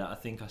say that, I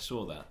think I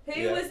saw that. Who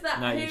Yeah. was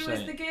that? Now you Who say was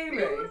it. the Who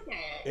guru? was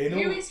it?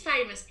 Who is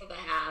famous for their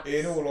abs?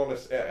 In all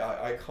honesty,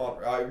 I can't.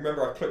 I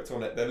remember I clicked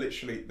on it.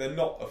 They're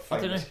not a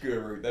famous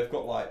guru. They've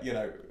got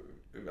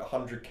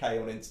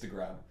 100K on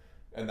Instagram,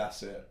 and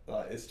that's it.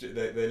 Like it's just,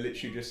 they're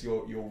literally just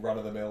your run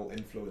of the mill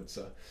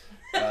influencer.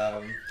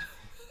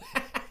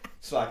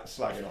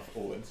 Slagging off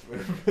all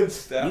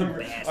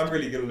influencers. I'm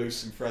really going to lose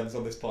some friends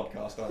on this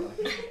podcast, aren't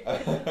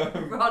I?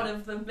 Run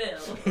of the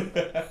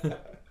mill.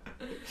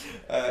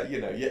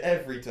 Your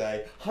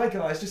everyday. Hi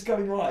guys, just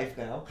going live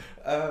now.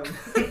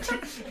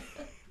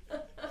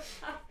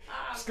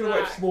 Just gonna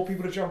wait for some more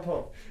people to jump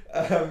on.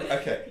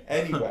 Okay.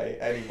 Anyway.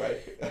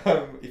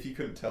 If you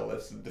couldn't tell,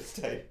 there's some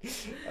disdain.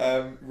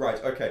 Right.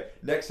 Okay.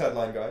 Next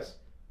headline, guys.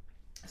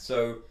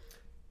 So,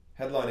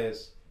 headline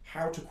is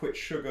how to quit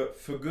sugar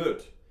for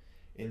good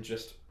in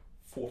just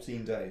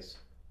 14 days.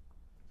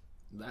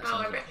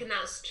 I reckon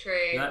that's true.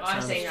 That I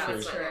sounds think true.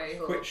 that's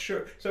true. Quit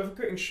sugar. So, for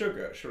quitting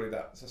sugar, surely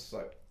that's just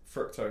like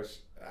fructose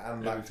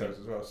and Everything. lactose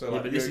as well. So, Yeah,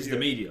 like, but this is the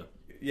media.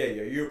 Yeah.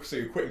 You're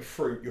quitting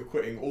fruit. You're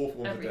quitting all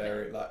forms Everything. of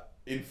dairy. Like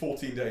in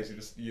 14 days,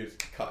 you're just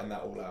cutting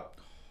that all out.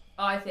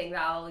 I think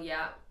that'll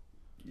Yeah.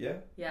 yeah.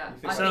 You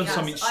think I Sounds think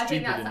something that's, I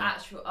think stupid that's in it.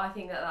 actual. I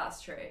think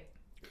that's true.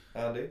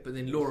 Andy. But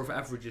then law of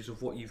averages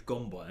of what you've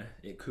gone by,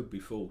 it could be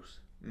false.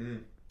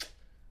 Mm.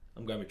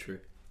 I'm going with true.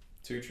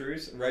 2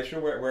 truths.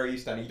 Rachel, where are you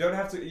standing? You don't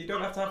have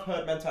to have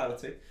herd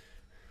mentality.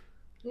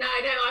 No,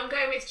 I'm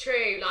going with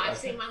true. Like I've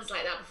Okay. seen ones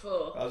like that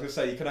before. I was gonna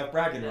say you can have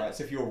bragging rights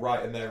if you're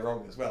right and they're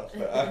wrong as well.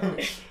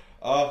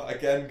 But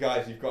again,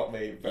 guys, you've got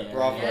me. But Yeah.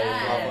 bravo.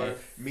 Yes.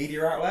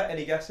 Media outlet.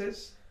 Any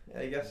guesses?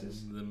 Any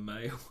guesses? The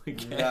Mail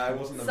again. No, it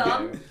wasn't the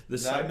Sun? Mail. The No,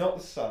 Sun. not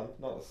the Sun.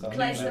 Not the Sun.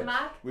 Close No. the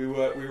mag. We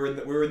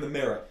were in the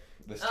mirror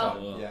this Oh. time.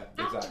 Oh. Yeah,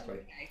 Oh, exactly.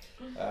 okay.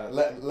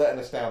 Letting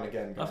us down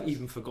again, guys. I've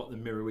even forgot the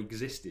mirror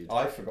existed.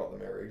 I forgot the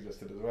mirror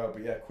existed as well,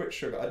 but yeah, quit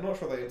sugar. I'm not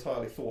sure they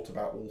entirely thought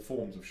about all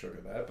forms of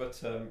sugar there, but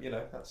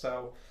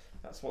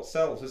that's what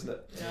sells, isn't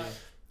it?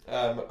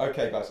 Yeah.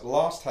 Okay, guys.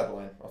 Last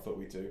headline. I thought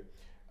we'd do.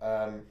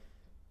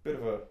 Bit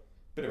of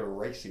a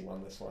racy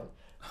one. This one.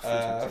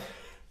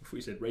 Before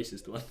you said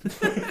racist one.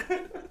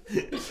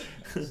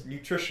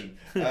 Nutrition.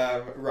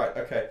 Right.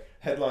 Okay.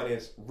 Headline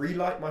is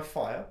relight my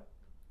fire. :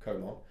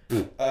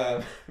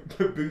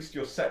 boost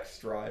your sex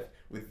drive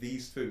with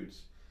these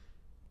foods.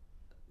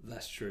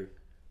 That's true.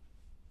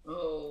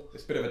 Oh.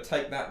 It's a bit of a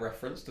take that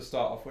reference to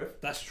start off with.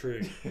 That's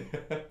true.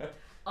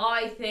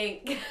 I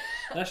think.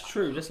 That's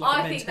true. That's like a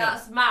I men's think health.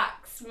 that's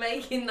Max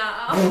making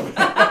that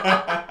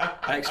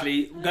up.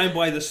 Actually, going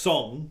by the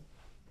song,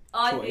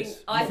 I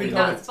choice. think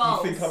that's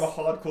false. You think I'm a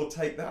hardcore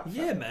take that?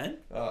 Yeah, man.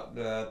 No, I don't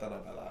know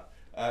about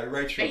that.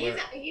 Rachel, Are you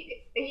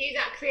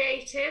that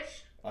creative?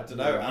 I don't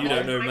know. You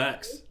don't know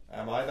Max.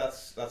 Am I?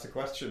 That's a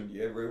question.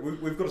 Yeah,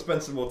 we've got to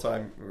spend some more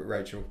time,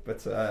 Rachel.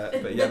 But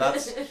yeah,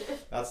 that's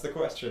the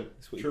question.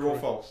 True or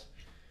false?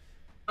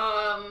 Do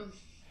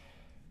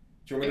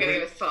you want me I'm going to go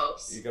with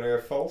false. You're going to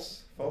go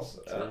false? False?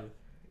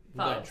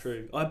 False.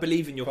 True. I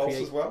believe in your False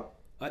as well?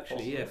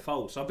 Actually, yeah,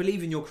 false. I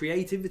believe in your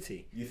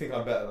creativity. You think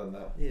I'm better than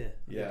that? Yeah.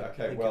 Yeah.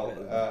 Okay. Well,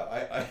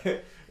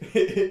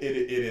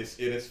 it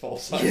is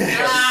false.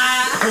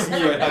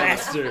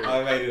 Bastard.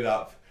 I made it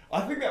up. I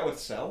think that would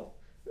sell.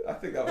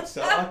 I'd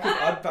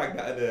bang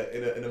that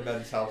in a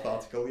Men's Health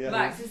article. Yeah.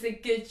 Max, it's a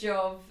good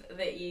job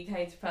that you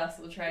came to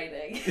personal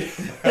training.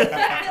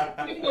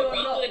 Rather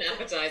than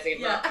advertising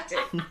and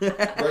marketing.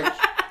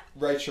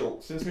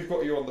 Rachel, since we've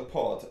got you on the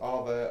pod,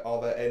 are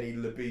there any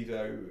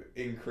libido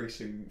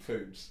increasing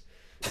foods?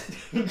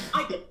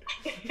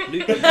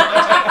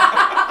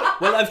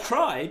 Well, I've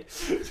tried.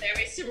 There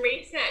is some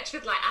research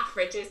with like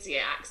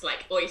aphrodisiacs,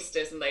 like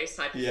oysters and those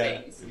type of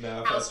things.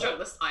 No, how strong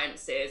the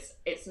science is.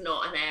 It's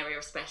not an area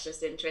of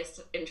specialist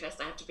interest.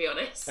 I have to be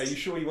honest. Are you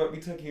sure you won't be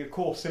taking a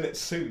course in it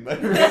soon, though?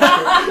 Max!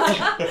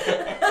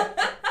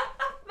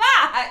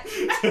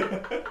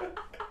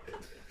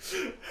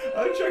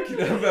 I'm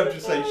joking. I'm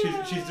just saying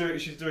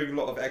she's doing a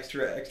lot of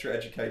extra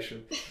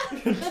education.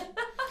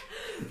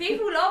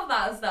 People love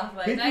that stuff,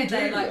 though, People don't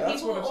they? do, Like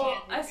that's people,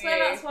 what I'm I swear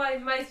that's why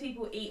most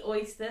people eat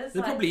oysters.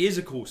 There probably is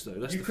a course though.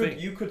 That's You the could thing.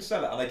 you could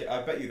sell it, and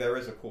I bet you there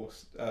is a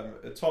course.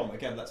 Tom,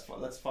 again, let's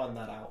find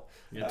that out.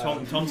 Yeah,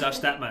 Tom's our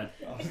stat man.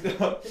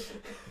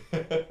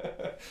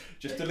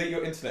 Just delete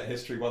your internet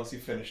history once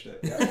you've finished it.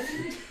 Yeah.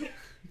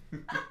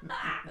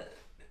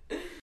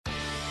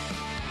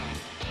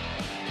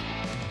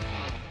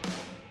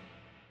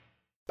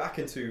 Back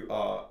into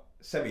our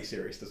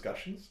semi-serious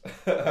discussions.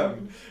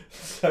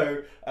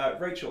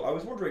 Rachel, I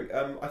was wondering,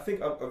 I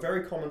think a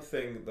very common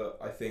thing that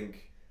I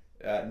think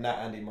Nat,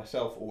 Andy,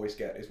 myself always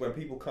get is when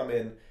people come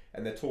in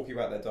and they're talking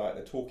about their diet,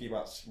 they're talking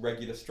about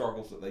regular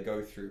struggles that they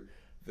go through.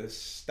 The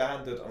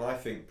standard, and I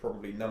think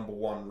probably number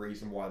one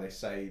reason why they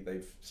say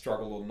they've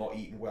struggled or not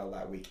eaten well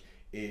that week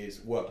is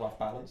work-life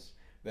balance.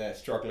 They're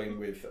struggling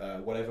with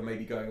whatever may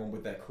be going on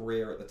with their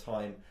career at the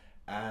time.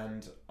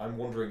 And I'm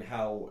wondering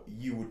how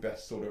you would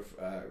best sort of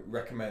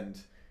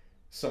recommend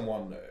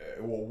someone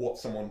or what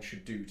someone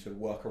should do to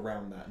work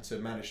around that and to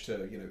manage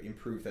to,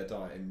 improve their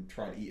diet and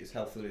try and eat as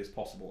healthily as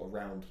possible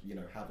around,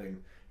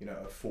 having,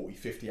 a 40,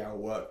 50 hour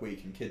work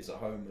week and kids at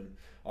home and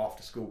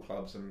after school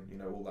clubs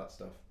and, all that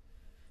stuff.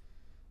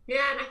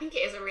 Yeah, and I think it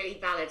is a really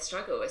valid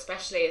struggle,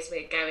 especially as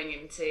we're going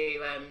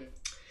into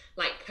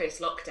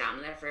post-lockdown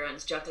and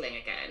everyone's juggling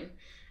again.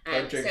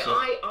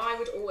 I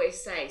would always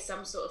say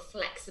some sort of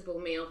flexible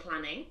meal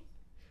planning.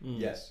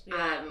 Yes.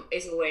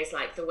 Is always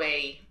like the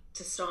way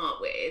to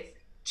start with.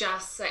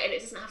 Just so, and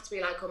it doesn't have to be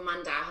like on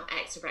Monday I have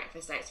X for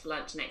breakfast, X for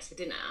lunch, and X for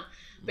dinner.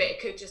 But it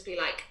could just be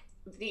like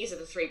these are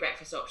the 3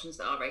 breakfast options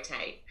that I'll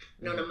rotate.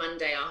 And on a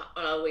Monday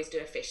I'll always do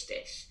a fish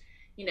dish.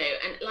 And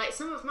like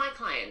some of my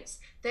clients,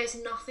 there's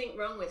nothing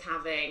wrong with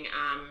having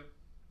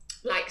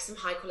some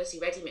high quality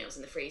ready meals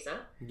in the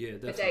freezer. Yeah,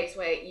 definitely. For days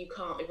where you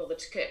can't be bothered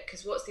to cook,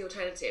 because what's the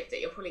alternative? That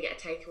you'll probably get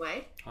a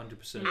takeaway.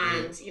 100%.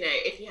 And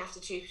if you have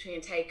to choose between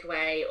a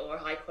takeaway or a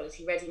high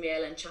quality ready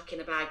meal and chuck in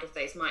a bag of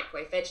those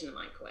microwave veg in the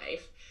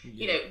microwave,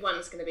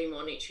 one's going to be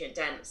more nutrient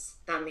dense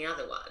than the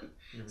other one.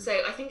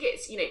 So I think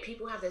it's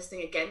people have this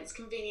thing against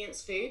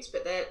convenience foods,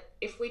 but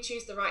if we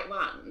choose the right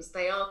ones,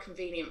 they are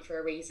convenient for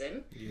a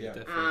reason. Yeah,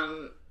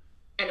 definitely.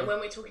 And when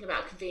we're talking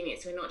about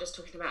convenience, we're not just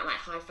talking about like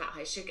high fat,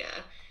 high sugar.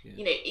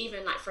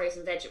 Even like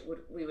frozen veg,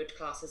 we would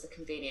class as a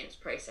convenience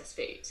processed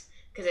food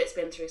because it's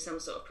been through some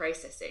sort of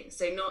processing.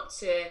 So not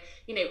to,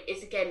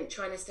 it's again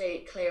trying to stay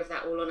clear of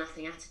that all or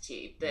nothing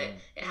attitude that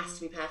it has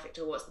to be perfect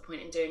or what's the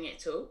point in doing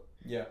it at all.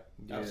 Yeah,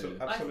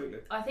 absolutely.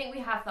 I think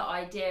we have the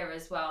idea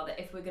as well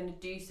that if we're going to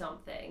do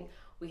something,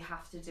 we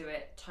have to do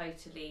it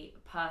totally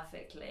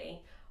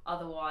perfectly.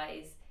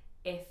 Otherwise,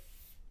 if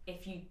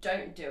you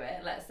don't do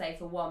it, let's say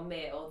for one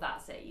meal,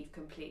 that's it, you've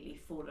completely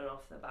fallen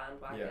off the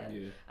bandwagon.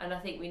 Yeah. And I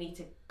think we need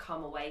to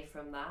come away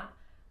from that,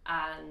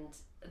 and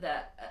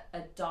that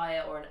a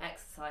diet or an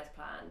exercise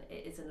plan,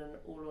 it isn't an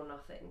all or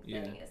nothing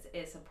thing.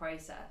 It's a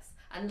process,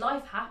 and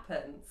life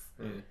happens.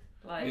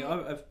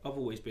 I've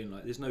always been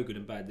like, there's no good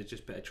and bad, there's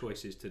just better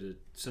choices to the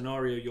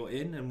scenario you're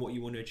in and what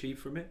you want to achieve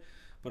from it.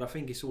 But I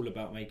think it's all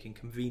about making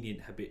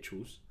convenient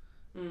habituals,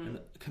 and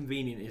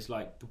convenient is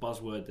like the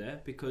buzzword there,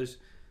 because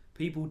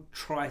people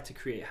try to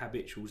create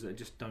habituals that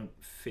just don't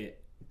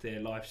fit their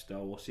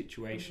lifestyle or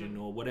situation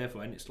or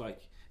whatever, and it's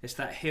like it's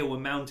that hill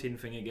and mountain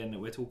thing again that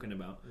we're talking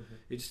about.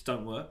 It just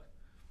don't work.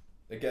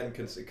 Again,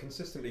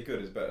 consistently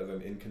good is better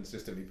than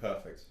inconsistently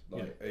perfect.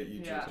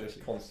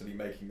 Just constantly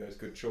making those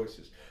good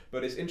choices.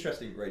 But it's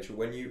interesting, Rachel,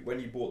 when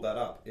you brought that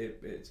up,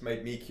 it's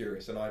made me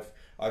curious, and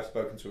I've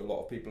spoken to a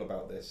lot of people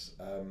about this,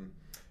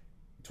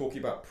 talking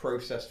about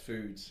processed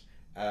foods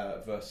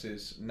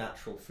versus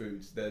natural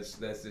foods. There's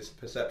this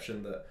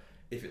perception that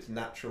if it's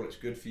natural, it's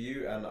good for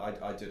you. And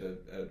I did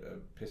a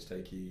piss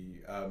takey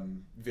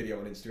video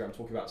on Instagram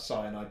talking about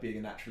cyanide being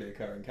a naturally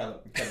occurring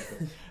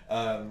chemical.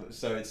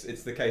 So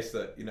it's the case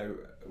that, you know,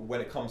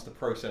 when it comes to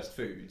processed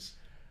foods,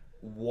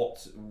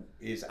 what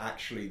is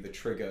actually the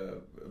trigger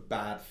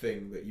bad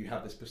thing that you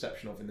have this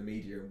perception of in the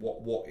media, and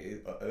what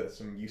are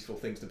some useful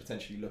things to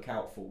potentially look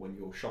out for when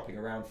you're shopping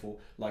around for,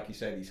 like you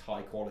say, these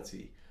high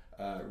quality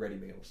ready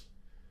meals?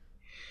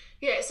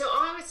 Yeah, so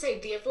I would say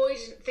the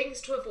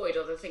things to avoid,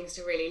 or the things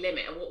to really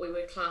limit, are what we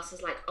would class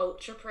as like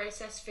ultra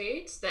processed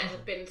foods that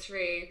have been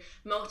through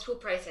multiple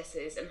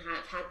processes and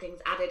have had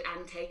things added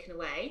and taken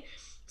away.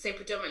 So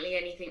predominantly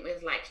anything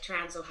with like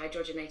trans or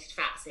hydrogenated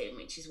fats in,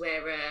 which is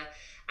where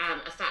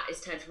a fat is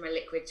turned from a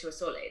liquid to a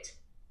solid.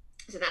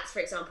 So that's,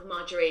 for example,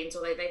 margarines,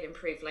 although they've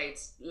improved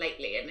loads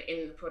lately and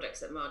in the products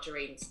that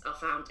margarines are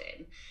found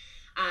in.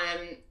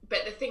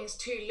 But the things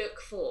to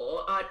look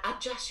for are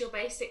just your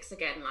basics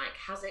again, like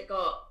has it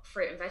got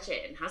fruit and veg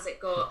in? Has it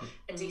got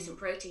a decent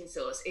protein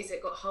source? Is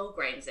it got whole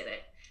grains in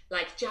it?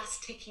 Like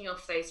just ticking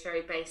off those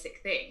very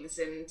basic things,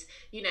 and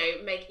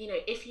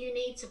if you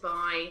need to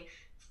buy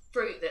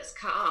fruit that's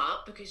cut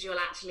up because you'll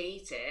actually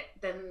eat it,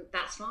 then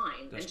that's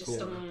fine, and just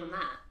stock up on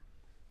that.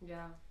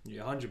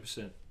 Yeah,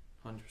 100%.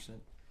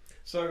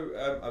 So,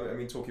 I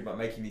mean, talking about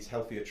making these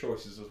healthier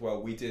choices as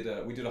well, we did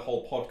a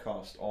whole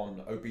podcast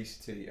on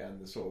obesity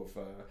and the sort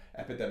of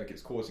epidemic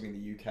it's causing in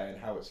the UK and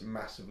how it's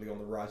massively on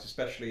the rise,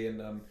 especially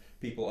in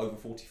people over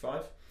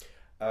 45.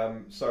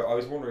 So I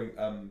was wondering,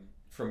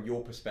 from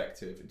your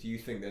perspective, do you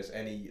think there's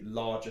any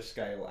larger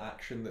scale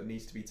action that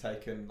needs to be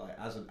taken, like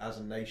as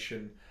a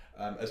nation,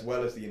 as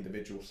well as the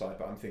individual side?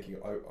 But I'm thinking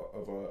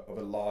of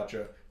a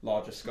larger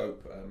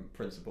scope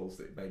principles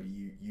that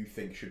maybe you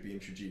think should be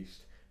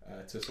introduced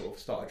to sort of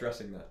start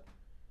addressing that.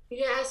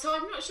 Yeah, so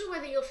I'm not sure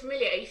whether you're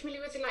familiar. Are you familiar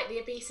with the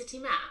obesity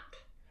map?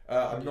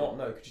 I'm not.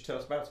 No, could you tell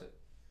us about it?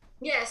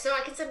 Yeah, so I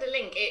can send a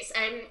link. It's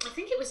I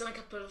think it was a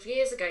couple of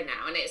years ago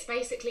now, and it's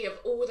basically of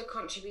all the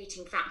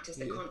contributing factors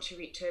that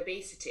contribute to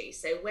obesity.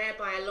 So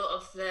whereby a lot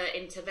of the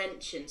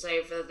interventions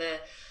over the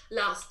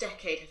last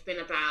decade have been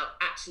about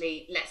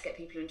actually let's get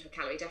people into a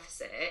calorie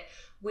deficit.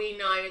 We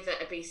know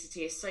that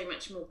obesity is so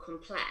much more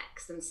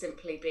complex than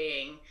simply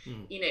being,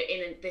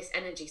 in this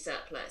energy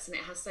surplus, and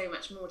it has so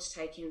much more to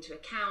take into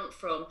account,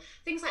 from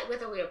things like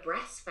whether we are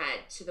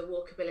breastfed to the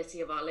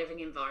walkability of our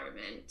living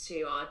environment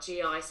to our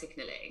GI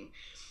signalling.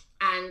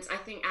 And I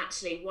think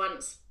actually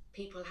once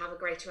people have a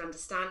greater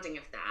understanding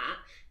of that,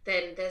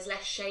 then there's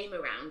less shame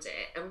around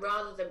it. And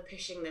rather than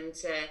pushing them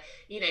to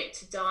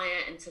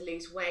diet and to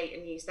lose weight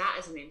and use that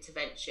as an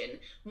intervention,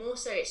 more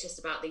so it's just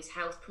about these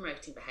health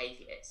promoting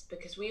behaviours.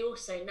 Because we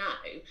also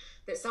know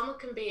that someone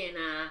can be in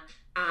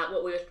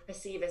what we would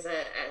perceive as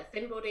a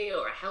thin body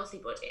or a healthy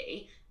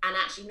body and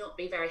actually not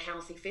be very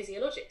healthy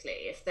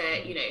physiologically. If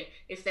they're,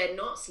 if they're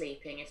not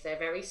sleeping, if they're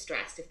very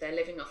stressed, if they're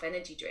living off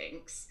energy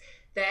drinks,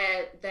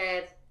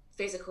 their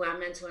physical and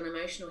mental and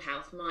emotional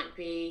health might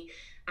be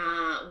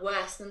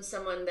worse than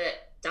someone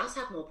that does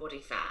have more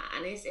body fat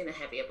and is in a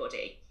heavier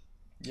body.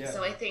 Yeah.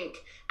 So I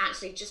think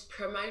actually just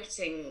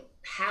promoting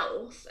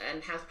health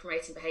and health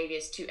promoting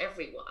behaviours to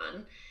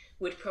everyone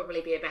would probably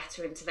be a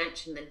better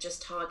intervention than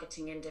just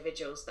targeting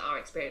individuals that are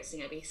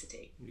experiencing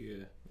obesity.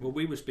 Yeah. Well,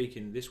 we were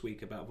speaking this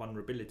week about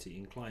vulnerability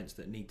in clients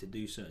that need to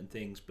do certain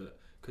things, but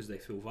because they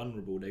feel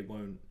vulnerable, they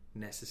won't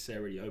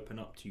necessarily open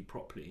up to you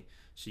properly,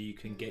 so you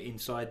can get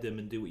inside them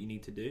and do what you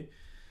need to do.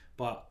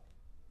 But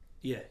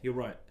yeah, you're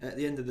right. At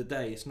the end of the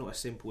day, it's not as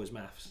simple as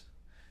maths.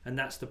 And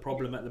that's the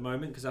problem at the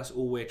moment, because that's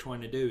all we're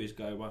trying to do is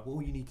go, well,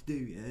 all you need to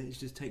do is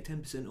just take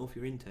 10% off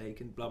your intake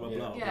and blah, blah,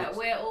 blah. Yeah,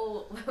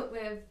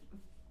 we're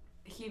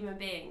human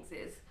beings.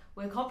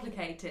 We're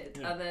complicated.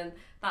 Yeah. And then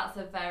that's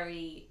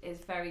very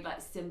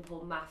like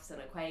simple maths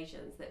and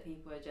equations that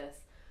people are just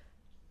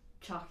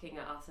chucking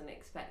at us and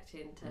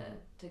expecting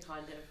to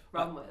kind of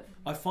run with.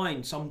 I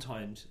find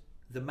sometimes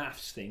the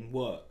maths thing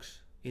works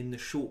in the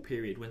short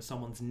period when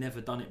someone's never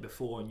done it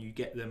before and you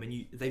get them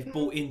and they've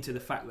bought into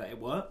the fact that it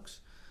works.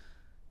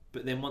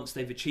 But then once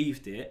they've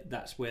achieved it,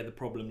 that's where the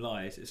problem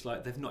lies. It's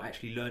like they've not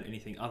actually learned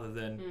anything other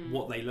than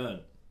what they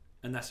learned.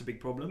 And that's a big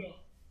problem.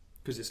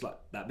 Because it's like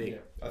that big.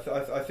 Yeah.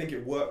 I think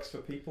it works for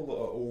people that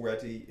are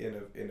already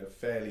in a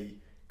fairly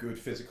good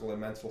physical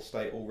and mental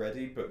state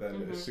already, but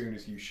then as soon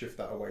as you shift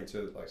that away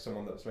to like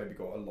someone that's maybe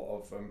got a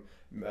lot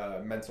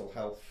of mental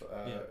health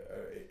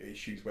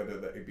issues, whether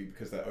that it be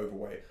because they're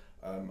overweight,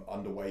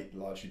 underweight,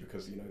 largely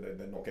because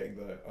they're not getting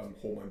the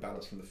hormone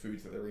balance from the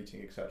foods that they're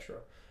eating, etc.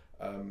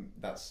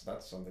 That's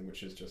something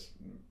which is just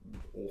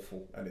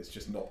awful, and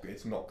it's not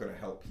going to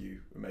help you,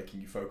 making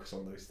you focus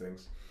on those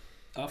things.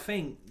 I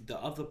think the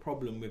other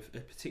problem with,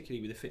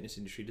 particularly with the fitness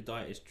industry, the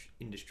diet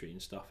industry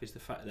and stuff, is the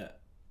fact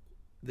that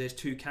there's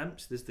two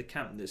camps. There's the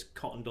camp that's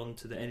cottoned on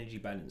to the energy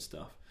balance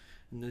stuff,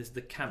 and there's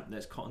the camp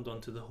that's cottoned on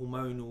to the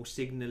hormonal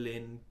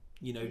signalling,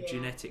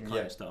 genetic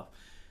kind of stuff.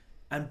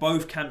 And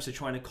both camps are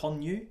trying to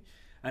con you.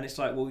 And it's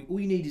like, well, all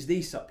you need is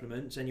these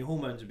supplements and your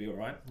hormones will be all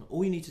right.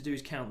 All you need to do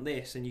is count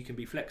this and you can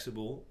be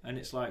flexible. And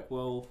it's like,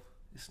 well,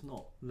 it's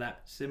not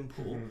that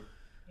simple.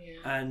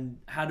 And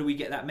how do we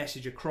get that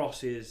message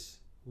across is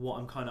what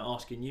I'm kind of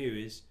asking you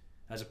is,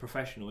 as a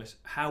professional, is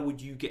how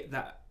would you get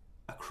that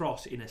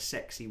across in a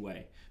sexy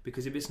way?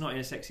 Because if it's not in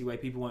a sexy way,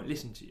 people won't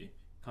listen to you,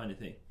 kind of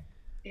thing.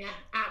 Yeah,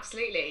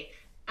 absolutely.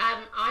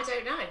 I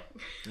don't know.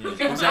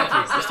 Yeah,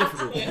 exactly. It's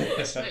difficult.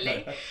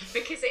 Unfortunately,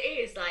 because it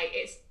is like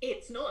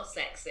it's not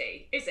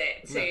sexy, is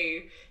it?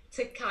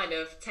 To kind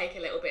of take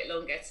a little bit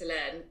longer to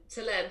learn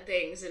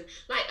things, and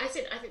like I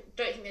said,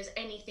 don't think there's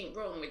anything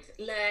wrong with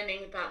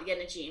learning about the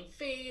energy in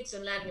foods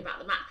and learning about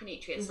the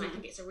macronutrients. And I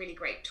think it's a really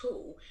great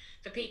tool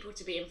for people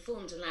to be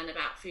informed and learn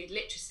about food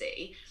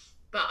literacy.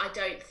 But I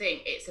don't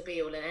think it's a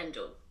be all and end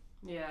all.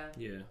 Yeah.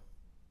 Yeah,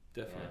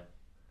 definitely. Yeah.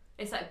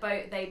 It's like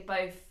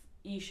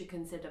you should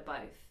consider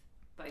both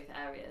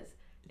areas.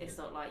 It's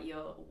not like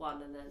you're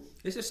one and then...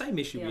 It's the same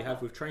issue we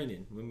have with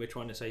training when we're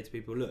trying to say to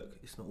people, look,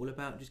 it's not all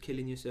about just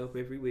killing yourself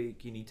every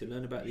week. You need to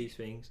learn about these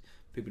things.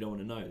 People don't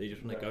want to know. They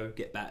just want to go,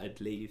 get battered,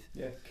 leave.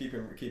 Yeah,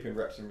 keeping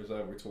reps in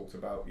reserve. We talked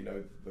about,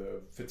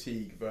 the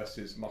fatigue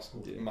versus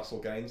muscle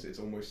gains. It's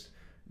almost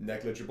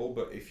negligible,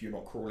 but if you're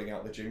not crawling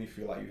out the gym, you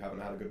feel like you haven't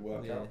had a good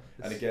workout.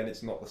 And again,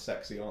 it's not the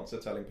sexy answer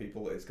telling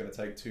people that it's going to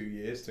take 2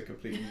 years to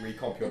completely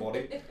recomp your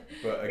body.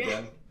 But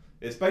again...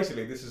 It's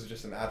basically, this is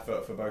just an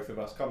advert for both of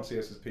us. Come see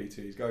us as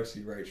PTs. Go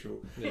see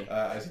Rachel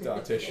as a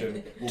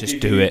dietitian. We'll just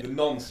give do you it. The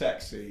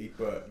non-sexy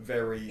but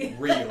very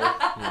real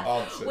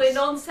answers. We're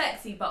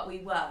non-sexy, but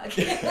we work.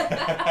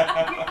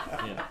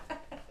 Yeah,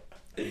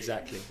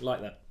 exactly,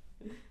 like that.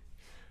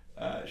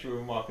 Should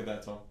we mark it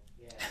there, Tom?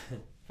 Yeah.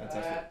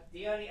 Fantastic.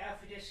 The only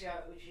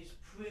aphrodisiac which is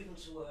proven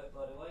to work,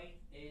 by the way,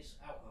 is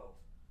alcohol.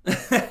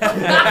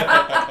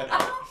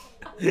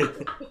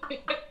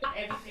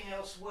 Everything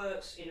else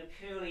works in a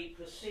purely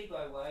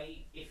placebo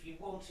way. If you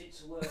want it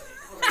to work, it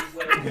probably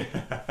will.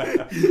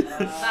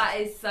 That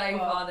is so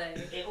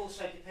funny. It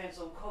also depends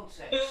on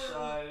context.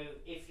 So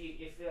if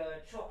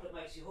chocolate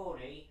makes you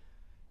horny,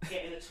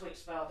 getting a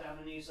Twix bar down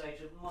the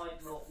newsagent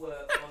might not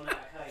work on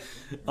that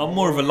occasion. I'm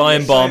more of a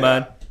Lion Bar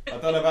man. I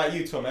don't know about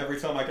you, Tom. Every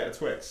time I get a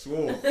Twix,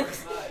 whoa.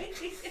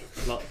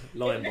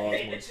 Lion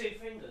Bars. Hit the 2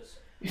 fingers.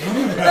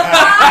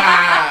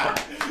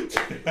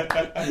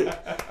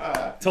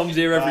 Tom's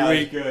here every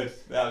week. Good.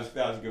 That was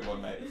a good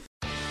one, mate.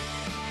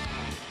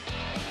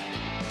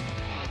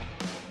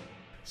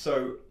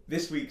 So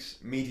this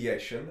week's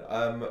mediation.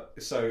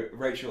 So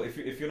Rachel,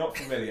 if you're not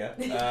familiar,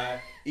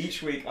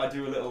 each week I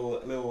do a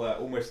little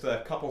almost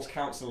couples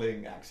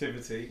counselling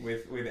activity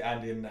with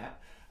Andy and Nat.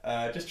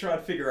 Just try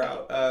and figure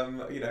out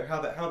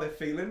how they're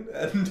feeling,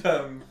 and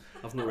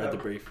I've not read the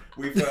brief.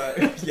 We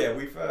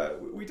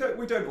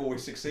don't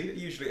always succeed. It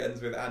usually ends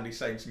with Andy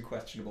saying some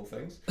questionable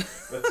things.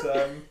 But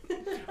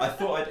I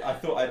thought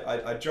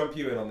I'd jump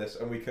you in on this,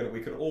 and we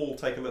can all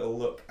take a little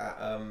look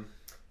at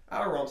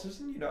our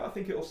answers, and I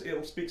think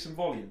it'll speak some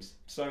volumes.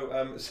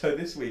 So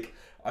this week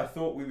I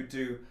thought we would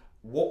do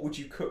what would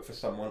you cook for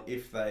someone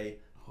if they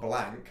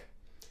blank,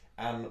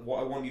 and what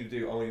I want you to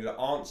do, I want you to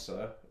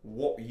answer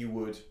what you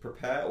would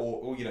prepare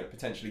or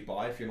potentially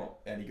buy if you're not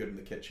any good in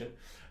the kitchen.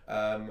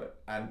 And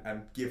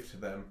give to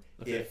them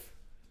if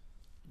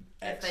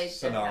X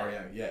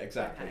scenario. Yeah,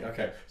 exactly.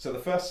 Okay. So the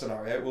first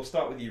scenario, we'll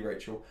start with you,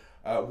 Rachel.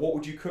 What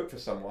would you cook for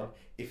someone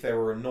if they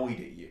were annoyed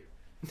at you?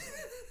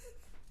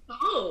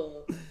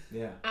 Oh.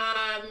 Yeah.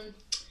 Hang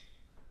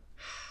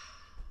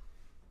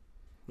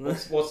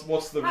What's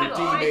the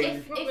on,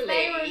 redeeming? if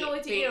they were annoyed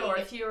at you, or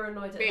if you were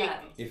annoyed at them?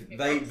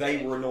 If they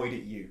were annoyed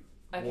at you,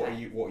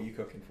 Okay. what are you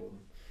cooking for them?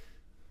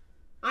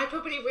 I'd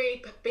probably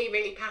be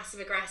really passive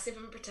aggressive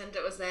and pretend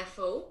it was their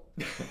fault.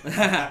 Cook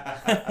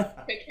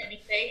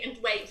anything and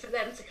wait for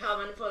them to come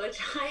and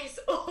apologise,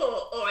 or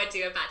I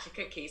do a batch of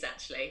cookies.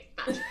 Actually,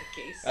 batch of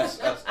cookies.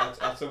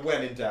 That's a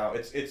when in doubt.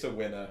 It's a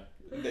winner.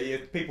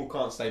 People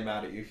can't stay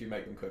mad at you if you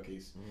make them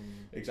cookies.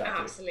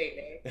 Exactly.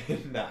 Absolutely.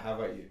 Nat, how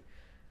about you?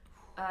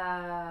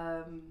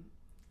 I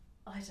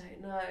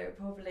don't know.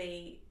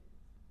 Probably.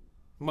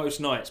 Most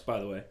nights, by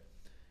the way.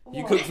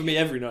 You What? cook for me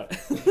every night.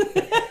 You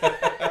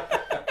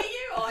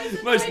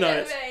always Most annoyed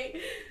at nights.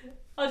 me.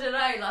 I don't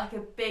know, like a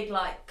big,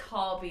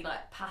 carby,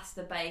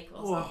 pasta bake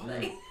or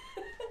something.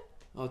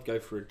 I'd go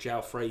for a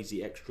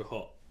jalfrezi extra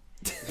hot.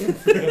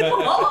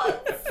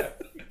 What?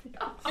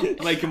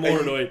 Make them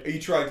more annoyed. Are you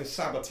trying to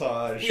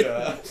sabotage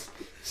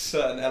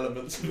certain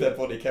elements of their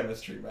body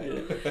chemistry,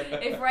 mate?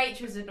 If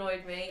Rachel's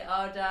annoyed me,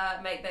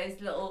 I'd make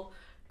those little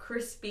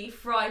crispy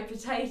fried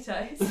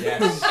potatoes.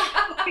 Yes.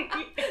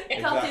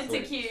 Cut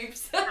into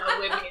cubes. I'll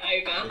win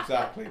me over.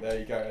 Exactly. There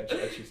you go.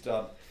 And she's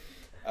done.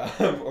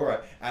 All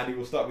right, Andy.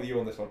 We'll start with you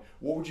on this one.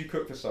 What would you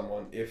cook for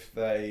someone if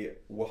they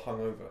were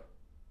hungover?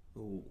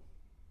 Ooh.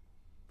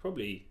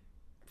 Probably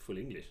full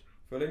English.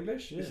 Full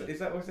English? Yeah. Is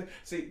that what you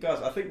see,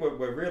 guys? I think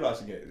we're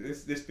realising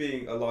it. This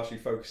being a largely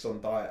focused on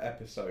diet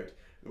episode,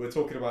 we're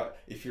talking about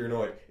if you're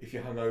annoyed, if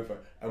you're hungover,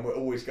 and we're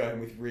always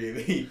going with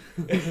really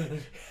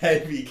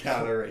heavy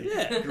calorie,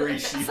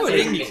 greasy Full food.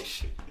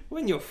 English.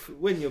 When you're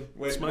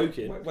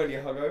smoking. When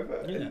you're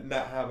hungover. Yeah.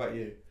 Nat, how about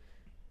you?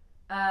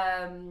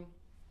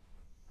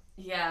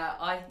 Yeah,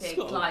 I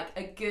think Scott.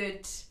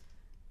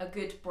 a a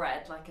good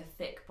bread, like a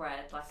thick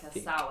bread, like a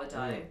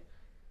sourdough.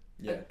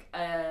 Yeah.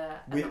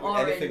 With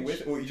anything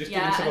with, or you just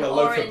giving someone a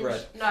loaf of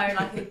bread? No,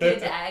 like a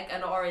good egg,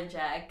 an orange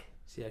egg.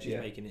 See how she's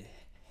making it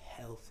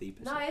healthy.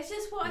 No, it's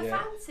just what I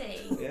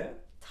fancy. Yeah.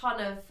 Ton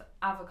of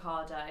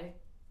avocado.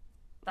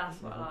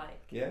 That's what I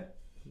like. Yeah.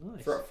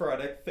 Nice.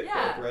 Fried egg, thick bit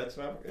of bread.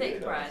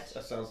 Thick bread.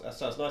 That sounds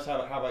nice.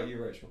 How about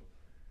you, Rachel?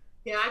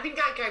 Yeah, I think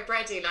I'd go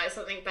bready, like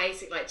something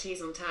basic like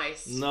cheese on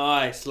toast.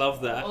 Nice,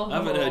 love that. I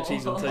haven't heard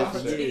cheese on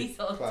toast. Cheese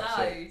on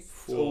toast.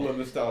 It's all the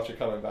nostalgia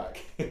coming back.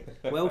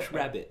 Welsh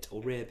rabbit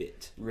or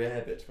rarebit.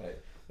 Rarebit, mate.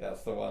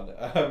 That's the one.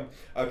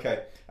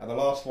 Okay, and the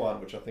last one,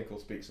 which I think will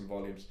speak some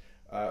volumes.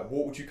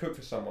 What would you cook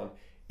for someone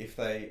if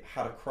they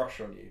had a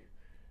crush on you?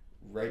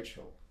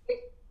 Rachel.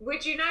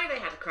 Would you know they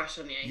had a crush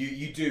on you?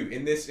 You do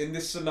in this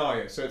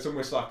scenario, so it's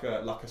almost like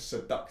a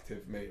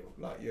seductive meal.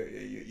 Like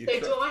you. So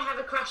do I have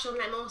a crush on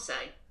them also?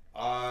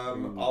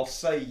 I'll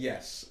say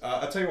yes.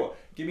 I'll tell you what.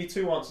 Give me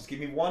two answers. Give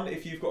me one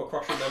if you've got a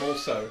crush on them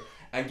also,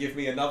 and give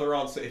me another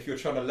answer if you're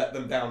trying to let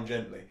them down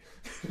gently.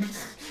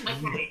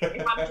 Okay.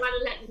 If I'm trying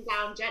to let them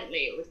down gently,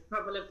 it would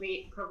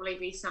probably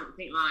be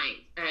something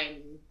like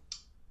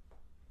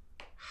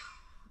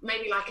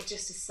maybe like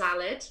just a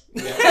salad.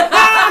 Yeah.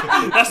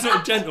 That's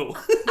not gentle.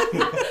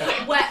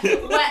 wet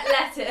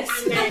lettuce.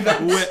 And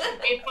then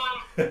if I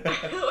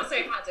also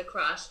had a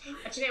crush,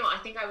 do you know what? I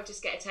think I would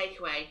just get a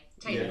takeaway,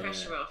 take the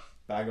pressure off.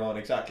 Bang on,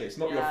 exactly. It's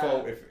not your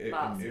fault if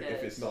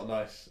it's not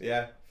nice.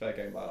 Yeah, fair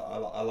game.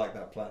 I like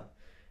that plan.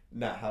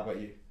 Nat, how about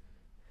you?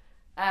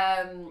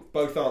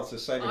 Both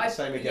answers, same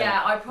again.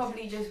 Yeah, I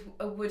probably just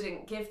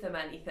wouldn't give them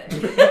anything.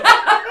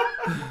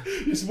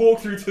 Just walk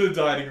through to the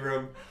dining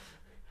room,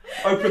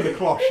 open the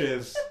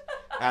cloches,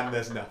 and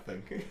there's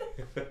nothing. Do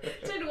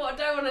you know what? I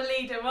don't want to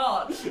lead him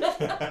on.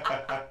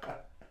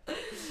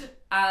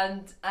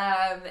 And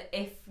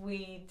if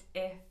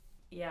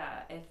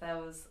there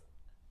was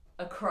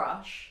a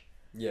crush,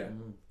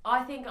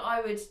 I think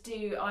I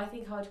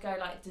would go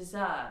like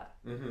dessert,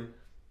 and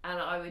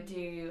I would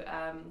do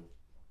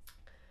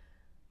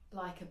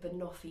like a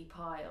banoffee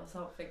pie or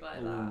something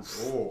like that.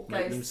 Ooh. Go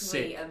Make them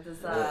sweet sick. and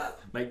dessert.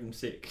 Make them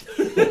sick.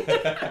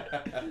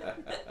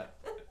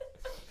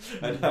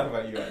 And how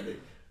about you, Andy?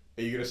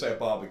 Are you going to say a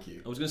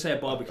barbecue? I was going to say a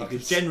barbecue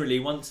because generally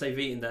once they've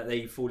eaten that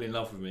they fall in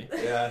love with me.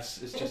 Yeah,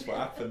 it's just what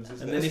happens,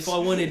 isn't And it? then if I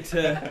wanted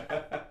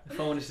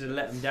to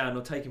let them down,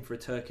 I'll take them for a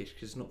Turkish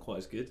because it's not quite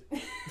as good.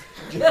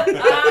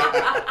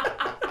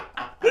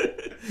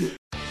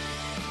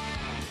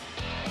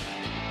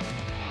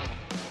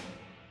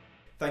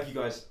 Thank you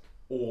guys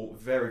all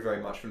very,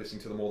 very much for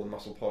listening to the More Than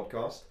Muscle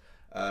podcast.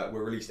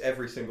 We're released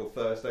every single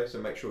Thursday, so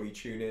make sure you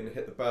tune in,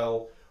 hit the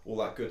bell, all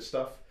that good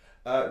stuff.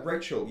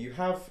 Rachel, you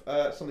have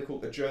something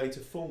called A Journey to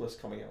Fullness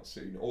coming out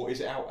soon, or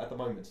is it out at the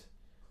moment?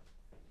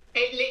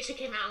 It literally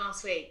came out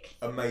last week.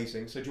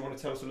 Amazing. So do you want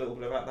to tell us a little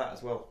bit about that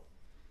as well?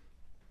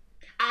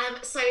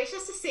 So it's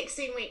just a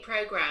 16-week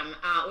programme,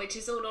 which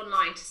is all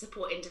online to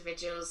support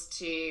individuals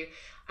to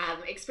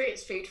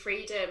experience food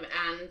freedom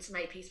and to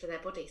make peace with their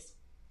bodies.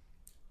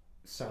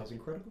 Sounds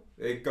incredible.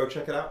 Go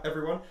check it out,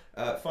 everyone.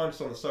 Find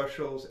us on the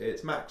socials.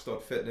 It's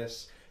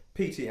max.fitness,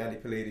 PT Andy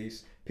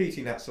Polides,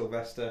 PT Nat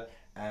Sylvester,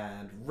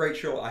 and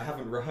Rachel. I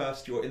haven't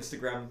rehearsed your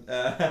Instagram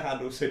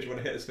handle, so do you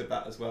want to hit us with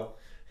that as well?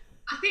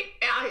 I think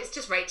it's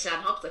just Rachel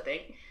and Hobbs, I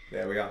think.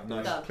 There we are.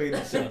 Nice, Done. clean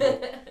and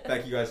simple.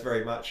 Thank you guys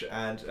very much,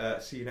 and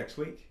see you next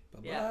week.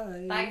 Bye-bye.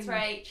 Yeah. Thanks,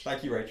 Rach.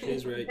 Thank you, Rachel.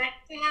 Cheers, Rach. Thanks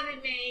for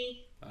having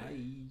me. Bye.